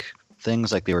specific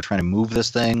things, like they were trying to move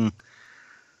this thing?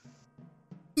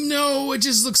 No, it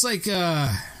just looks like,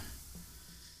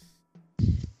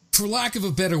 for lack of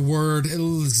a better word, it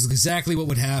looks exactly what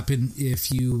would happen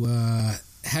if you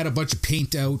had a bunch of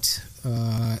paint out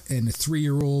and a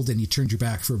 3-year-old and you turned your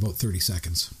back for about 30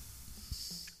 seconds.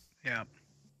 Yep.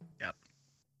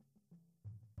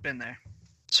 Been there.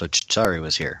 So Chitari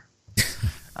was here.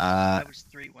 I was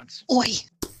 3 once. Oi!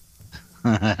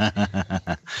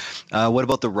 What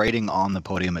about the writing on the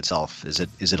podium itself? Is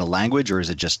it a language, or is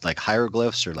it just like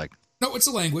hieroglyphs, or like No, it's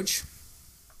a language.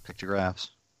 pictographs?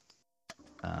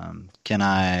 Can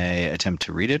I attempt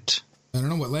to read it? I don't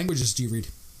know. What languages do you read?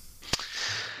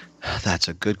 That's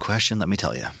a good question, let me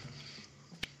tell you.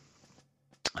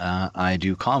 I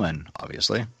do Common,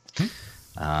 obviously.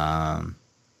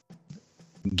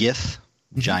 Gith,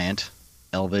 Giant,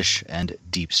 Elvish, and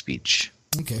Deep Speech.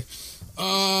 Okay.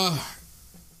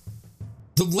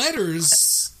 The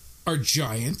letters are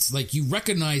giant. Like, you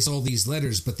recognize all these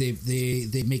letters, but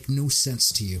they make no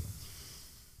sense to you.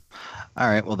 All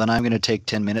right, well, then I'm going to take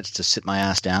 10 minutes to sit my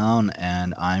ass down,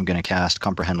 and I'm going to cast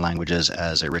Comprehend Languages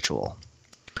as a ritual.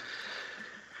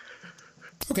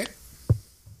 Okay.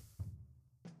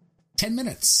 10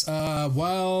 minutes.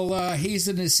 While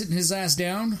Hazen is sitting his ass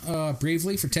down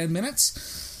bravely for 10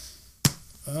 minutes,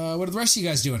 what are the rest of you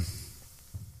guys doing?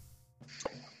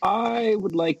 I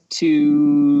would like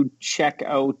to check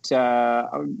out. I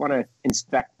want to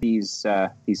inspect these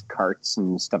carts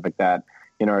and stuff like that.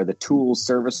 Are the tools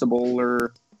serviceable,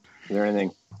 or is there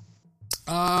anything?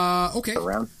 Okay.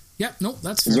 Around? Yeah. No,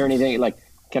 that's fair. Is there anything like?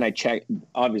 Can I check?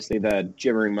 Obviously, the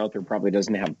gibbering mouther probably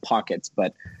doesn't have pockets,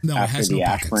 but no, after it has the no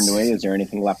ash pockets. burned away, is there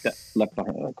anything left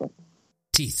behind? Okay.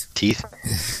 Teeth.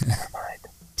 Never mind.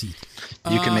 Teeth.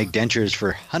 You can make dentures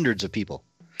for hundreds of people.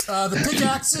 The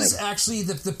pickaxes, actually,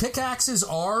 the pickaxes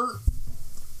are,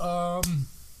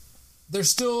 they're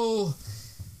still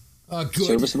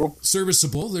good,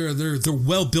 serviceable. They're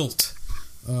well built,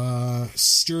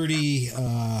 sturdy,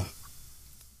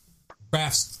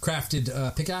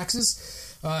 crafted pickaxes.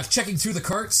 Checking through the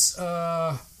carts,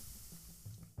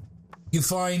 You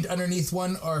find underneath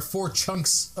one are 4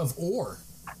 chunks of ore.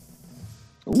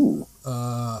 Ooh.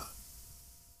 Roll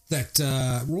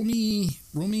me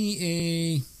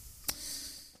a...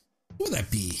 What would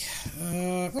that be?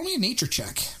 Roll me a nature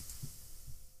check.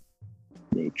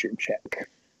 Nature check.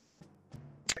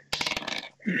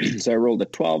 So I rolled a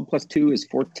 12 plus 2 is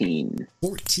 14.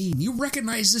 14. You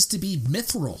recognize this to be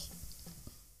mithril.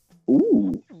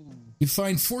 Ooh. You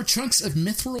find 4 chunks of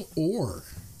mithril ore.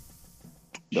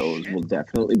 Those will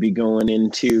definitely be going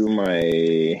into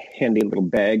my handy little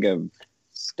bag of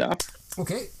stuff.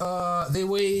 Okay. They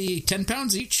weigh 10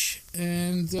 pounds each,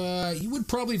 and you would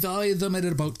probably value them at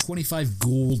about 25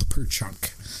 gold per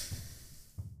chunk.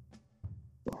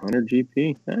 100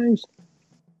 GP. Nice.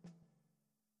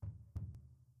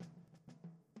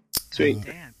 Sweet.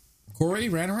 Damn. Corey,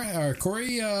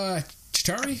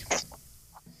 Chitari?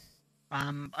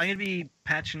 I'm gonna be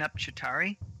patching up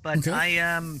Chitari, but Okay.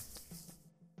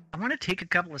 I want to take a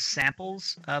couple of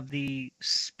samples of the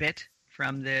spit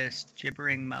from this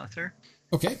gibbering mouther.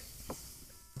 Okay.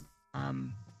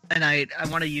 And I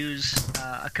want to use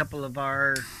a couple of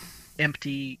our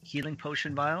empty healing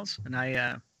potion vials, and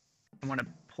I want to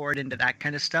pour it into that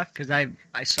kind of stuff because I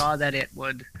saw that it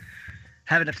would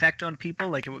have an effect on people,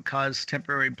 like it would cause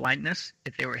temporary blindness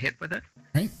if they were hit with it.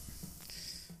 Right.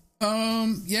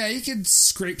 Yeah, you could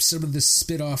scrape some of the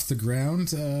spit off the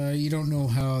ground. You don't know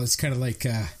how. It's kind of like,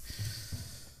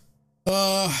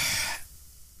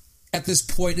 at this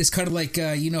point, it's kind of like,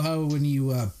 you know how when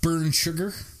you burn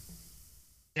sugar?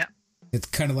 Yeah. It's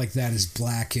kind of like that. Is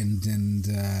black and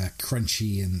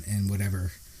crunchy and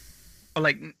whatever. Or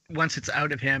like once it's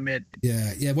out of him, it.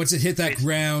 Yeah. Once it hit that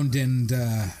ground and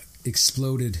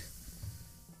exploded.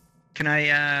 Can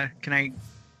I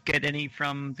get any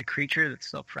from the creature that's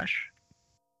still fresh?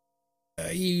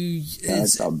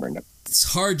 It's all burned up.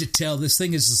 It's hard to tell. This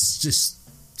thing is just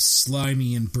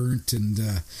slimy and burnt, and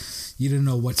you don't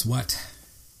know what's what.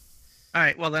 All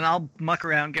right, well then I'll muck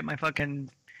around, get my fucking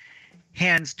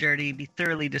hands dirty, be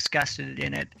thoroughly disgusted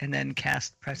in it, and then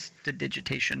cast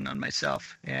prestidigitation on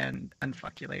myself and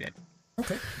unfuckulate it.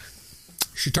 Okay.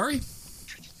 Shitari?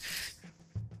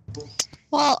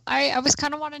 Well, I was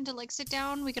kind of wanting to like sit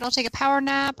down. We could all take a power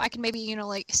nap. I can maybe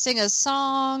like sing a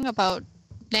song about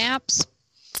naps.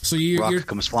 So Rock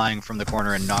comes flying from the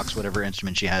corner and knocks whatever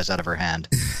instrument she has out of her hand.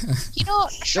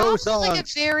 Show like a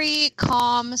very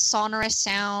calm, sonorous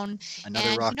sound. Another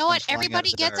and rock you know what? comes flying Everybody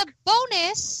out of the gets dark. a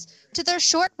bonus to their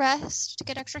short rest to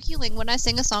get extra healing when I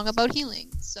sing a song about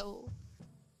healing. So,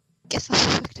 guess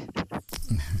what?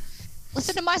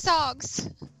 Listen to my songs.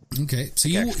 Okay, so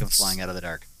Gex comes flying out of the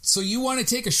dark. So you want to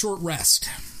take a short rest?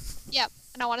 Yep,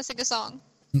 and I want to sing a song.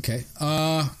 Okay.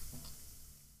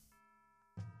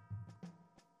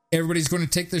 Everybody's going to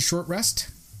take this short rest.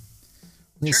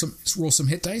 Roll some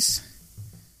hit dice.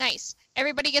 Nice.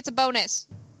 Everybody gets a bonus.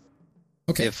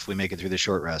 Okay. If we make it through the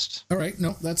short rest. All right.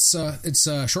 No, that's it's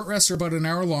short rests are about an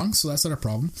hour long, so that's not a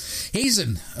problem.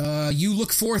 Hazen, you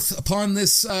look forth upon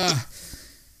this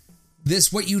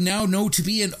this what you now know to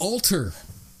be an altar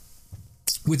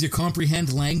with your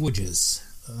comprehend languages,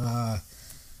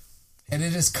 and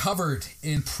it is covered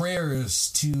in prayers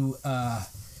to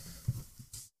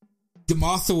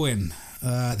Demothoin,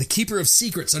 the keeper of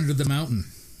secrets under the mountain.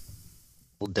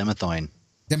 Old Demothoin.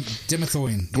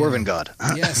 Demothoin. Dwarven god.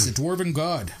 Yes, a dwarven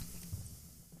god.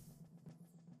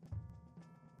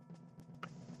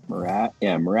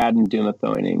 Moradin,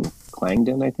 Dumathoining,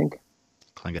 Clangdon, I think.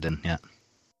 Clangadin, yeah.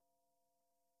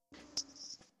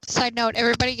 Side note,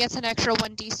 everybody gets an extra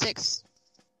 1d6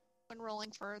 when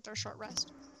rolling for their short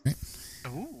rest. Right.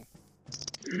 Ooh.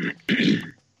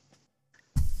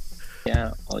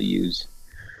 Yeah, I'll use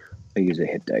a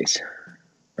hit dice.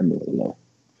 I'm a little low.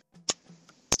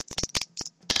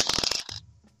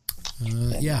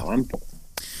 Yeah. I'm full.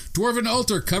 Dwarven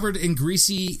altar covered in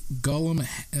greasy goblin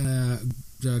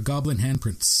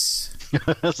handprints.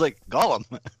 It's like Gollum.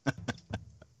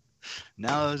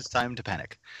 Now it's time to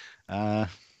panic.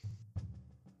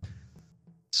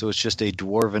 So it's just a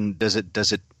dwarven. Does it? Do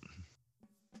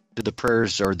the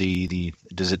prayers or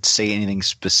does it say anything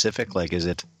specific? Like, is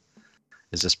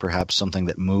this perhaps something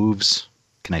that moves?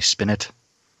 Can I spin it?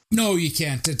 No, you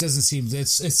can't. It doesn't seem.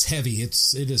 It's heavy. It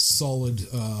is solid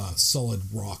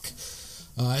rock.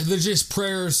 They're just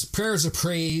prayers of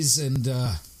praise and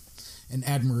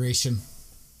admiration.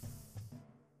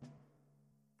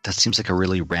 That seems like a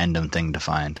really random thing to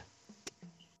find.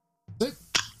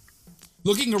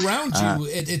 Looking around you,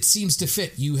 it seems to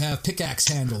fit. You have pickaxe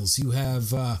handles. You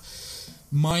have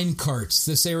mine carts.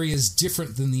 This area is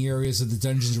different than the areas of the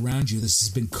dungeons around you. This has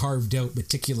been carved out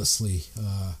meticulously.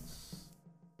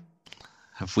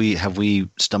 Have we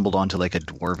stumbled onto like a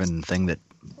dwarven thing that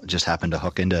just happened to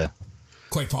hook into?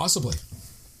 Quite possibly.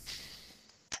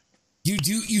 You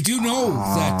do know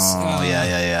that.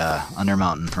 Yeah.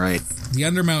 Undermountain, right? The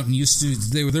Undermountain used to.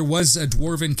 There was a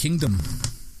dwarven kingdom.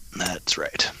 That's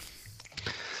right.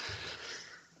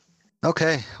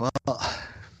 Okay, well,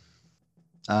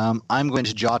 I'm going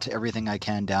to jot everything I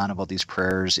can down about these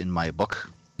prayers in my book,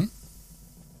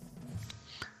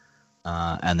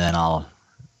 and then I'll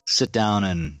sit down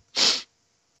and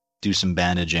do some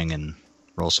bandaging and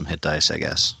roll some hit dice, I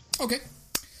guess. Okay.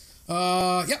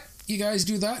 Yep. You guys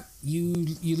do that. You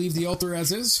leave the altar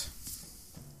as is.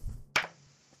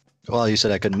 Well, you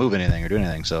said I couldn't move anything or do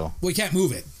anything, so... Well, you can't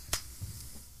move it.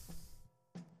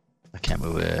 I can't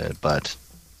move it, but...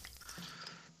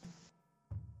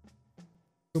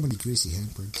 So many greasy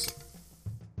handprints.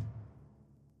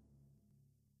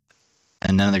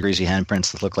 And none of the greasy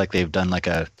handprints that look like they've done like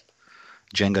a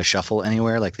Jenga shuffle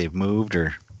anywhere, like they've moved,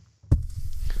 or...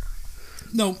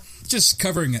 No, just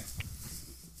covering it.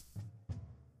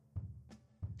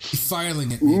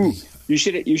 Filing it, maybe. Ooh, you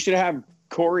should have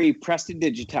Corey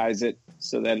prestidigitize it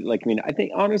so that, like, I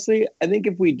think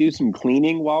if we do some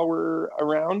cleaning while we're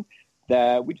around,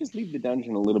 that we just leave the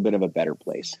dungeon a little bit of a better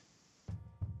place.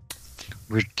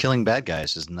 We're killing bad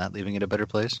guys. Isn't that leaving it a better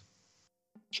place?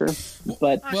 Sure,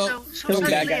 but so killing bad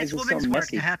suddenly guys it's is so women's work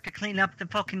messy. to have to clean up the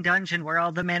fucking dungeon where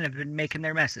all the men have been making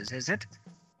their messes, is it?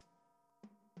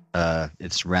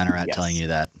 It's Ranarat Yes. telling you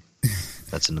that.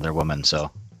 That's another woman,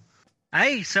 so...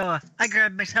 Aye, so I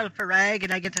grab myself a rag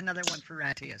and I get another one for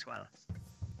Ratty as well.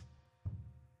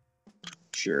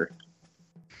 Sure,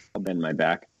 I'll bend my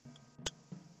back.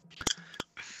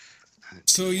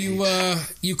 So you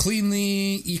clean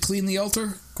the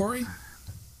altar, Corey?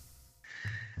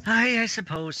 Aye, I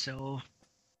suppose so.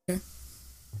 Okay.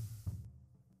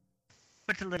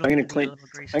 Put a little. I'm gonna a clean. little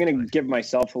grease I'm gonna into it. give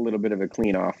myself a little bit of a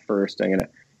clean off first.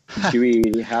 Do we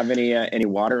have any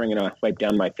water? I'm gonna wipe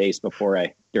down my face before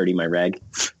I dirty my rag.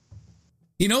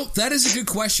 You know, that is a good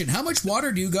question. How much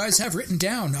water do you guys have written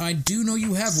down? I do know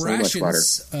you have So much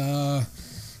rations,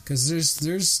 because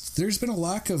there's been a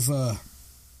lack of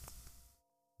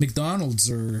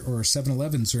McDonald's or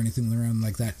 7-Elevens or anything around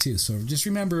like that too. So just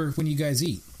remember when you guys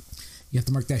eat, you have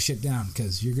to mark that shit down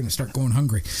because you're going to start going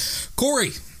hungry.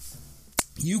 Corey,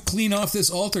 you clean off this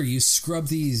altar. You scrub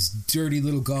these dirty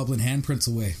little goblin handprints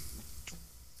away.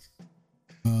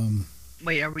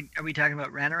 Wait, are we talking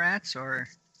about Ranarats or?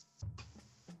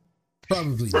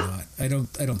 Probably not. I don't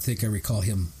think I recall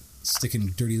him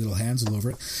sticking dirty little hands all over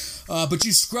it. But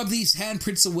you scrub these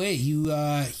handprints away.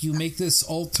 You make this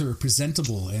altar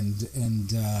presentable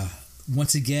and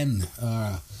once again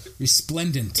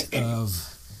resplendent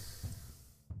of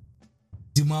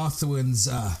Dumathuan's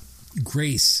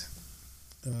grace,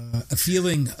 a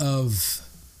feeling of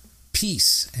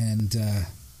peace and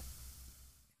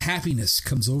happiness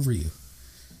comes over you.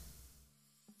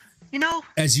 You know,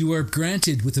 As you are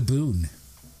granted with a boon.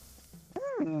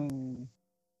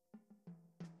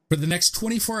 For the next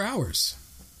 24 hours,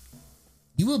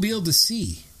 you will be able to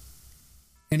see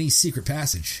any secret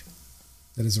passage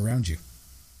that is around you.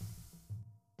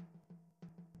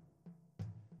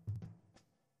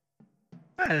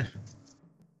 well,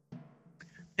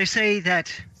 they say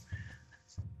that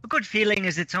a good feeling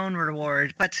is its own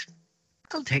reward, but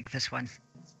I'll take this one.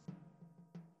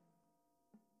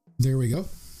 There we go.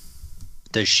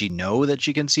 Does she know that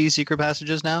she can see secret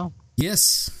passages now?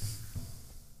 Yes.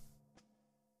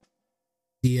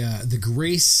 The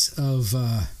grace of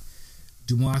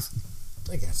Dumath.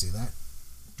 I can't say that.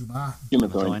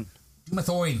 Dumathoin.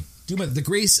 Dumathoin. The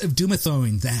grace of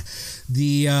Dumathoin.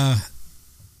 The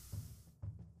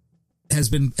has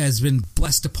been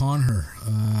blessed upon her,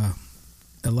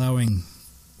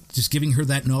 just giving her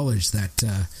that knowledge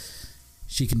that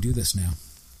she can do this now,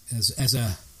 as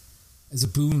a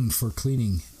boon for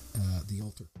cleaning the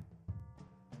altar.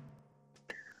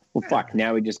 Well, fuck.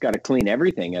 Now we just got to clean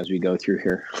everything as we go through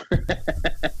here.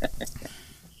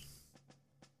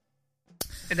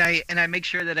 And I make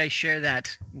sure that I share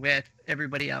that with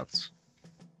everybody else.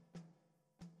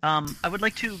 I would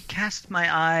like to cast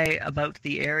my eye about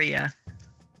the area,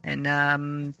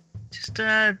 and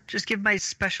just give my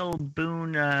special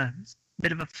boon a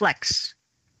bit of a flex.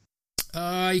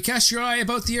 You cast your eye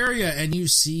about the area, and you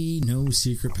see no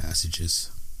secret passages.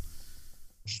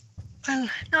 Well,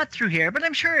 not through here, but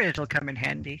I'm sure it'll come in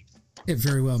handy. It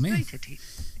very well may. Right.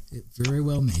 It very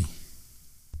well may.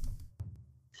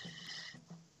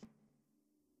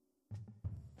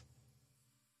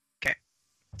 Okay.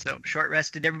 So, short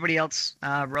rest. Did everybody else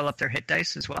roll up their hit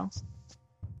dice as well?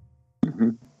 Mm-hmm.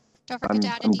 Don't forget to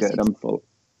add a I'm D6. good. I'm full.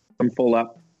 I'm full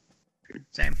up.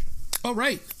 Same. All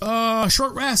right.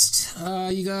 Short rest.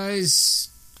 You guys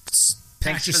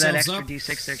patch Thanks for that yourselves extra up.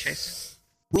 D6 there, Chase.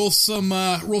 Roll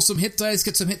some hit dice.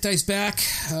 Get some hit dice back.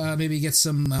 Maybe get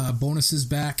some bonuses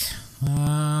back.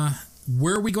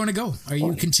 Where are we going to go? Are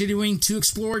you continuing to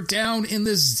explore down in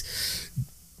this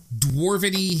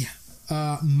dwarven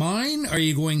mine? Are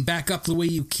you going back up the way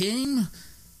you came?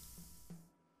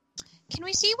 Can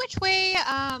we see which way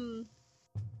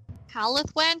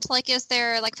Haleth went? Like, is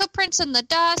there like footprints in the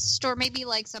dust, or maybe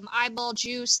like some eyeball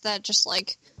juice that just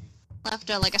like left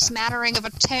a smattering of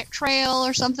a trail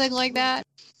or something like that?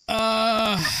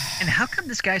 And how come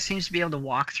this guy seems to be able to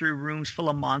walk through rooms full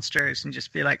of monsters and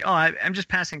just be like, "Oh, I'm just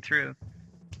passing through"?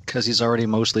 Because he's already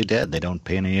mostly dead. They don't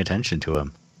pay any attention to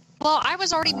him. Well, I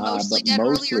was already mostly dead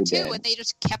mostly earlier too, dead. and they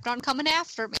just kept on coming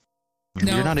after me.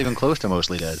 No. You're not even close to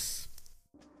mostly dead.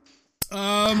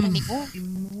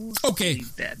 Okay.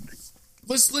 Dead.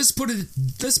 Let's put it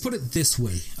this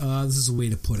way. This is a way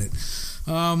to put it.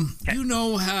 You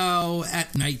know how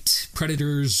at night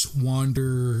predators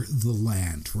wander the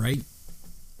land, right?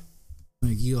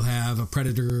 Like you'll have a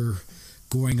predator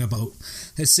going about.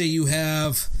 Let's say you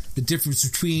have the difference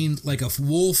between like a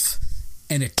wolf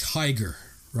and a tiger,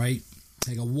 right?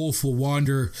 Like a wolf will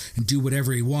wander and do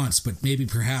whatever he wants, but maybe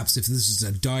perhaps if this is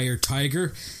a dire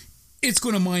tiger, it's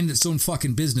going to mind its own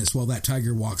fucking business while that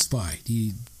tiger walks by. Do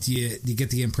you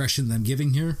get the impression that I'm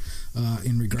giving here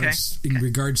in regards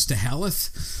to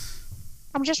Haleth?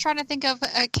 I'm just trying to think of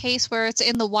a case where it's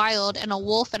in the wild and a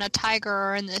wolf and a tiger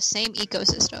are in the same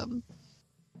ecosystem.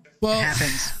 Well, It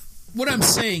happens. what I'm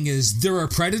saying is there are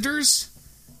predators,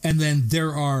 and then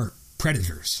there are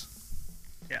predators,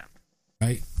 Yeah.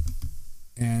 right?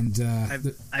 And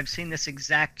I've seen this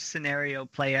exact scenario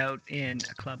play out in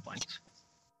a club once.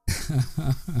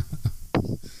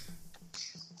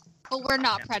 But we're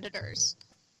not predators.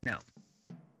 No.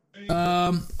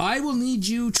 I will need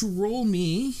you to roll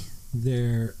me,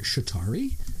 there,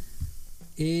 Shatari,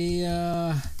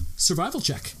 a survival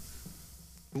check.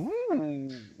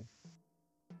 Ooh.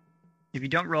 If you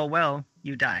don't roll well,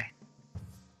 you die.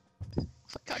 Oh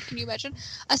my god, can you imagine?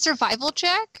 A survival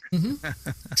check?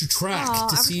 To track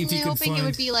to see if you I can was hoping find. it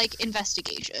would be like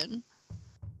investigation.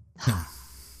 No.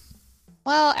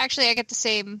 Well, actually, I get the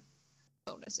same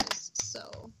bonuses,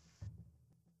 so.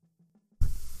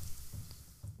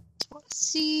 Let's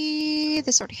see.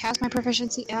 This already has my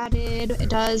proficiency added. It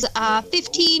does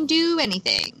 15 do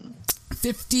anything.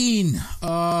 15.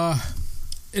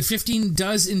 15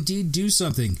 does indeed do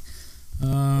something.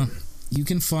 You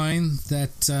can find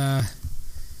that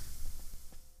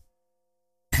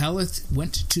Haleth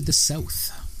went to the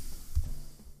south.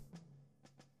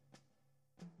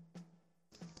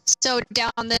 So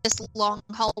down this long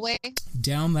hallway.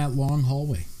 Down that long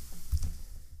hallway.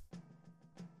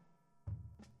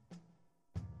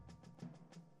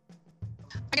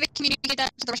 I'm going to communicate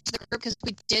that to the rest of the group because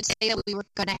we did say that we were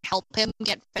going to help him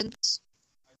get fence.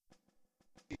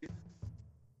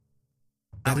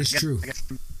 That is true. I guess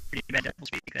some pretty bad double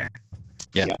speak there.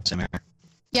 Yeah, Yeah. same here.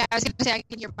 Yeah, I was going to say I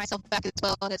can hear myself back as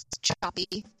well. It's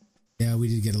choppy. Yeah, we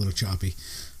did get a little choppy.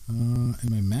 And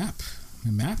my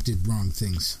map did wrong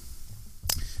things.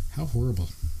 How horrible.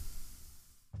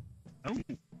 Oh.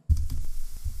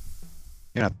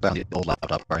 You're not bound to the old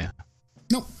laptop, are you?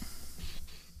 Nope.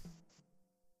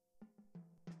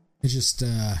 It's just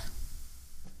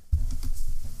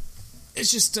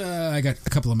I got a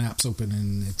couple of maps open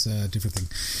and it's a different thing.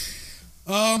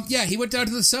 Yeah, he went down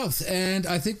to the south, and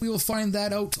I think we will find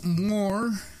that out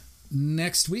more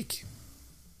next week.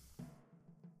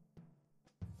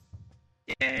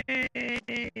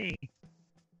 Yay!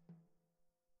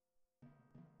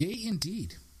 Yay,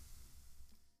 indeed.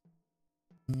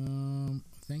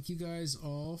 Thank you guys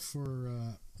all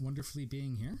for wonderfully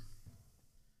being here.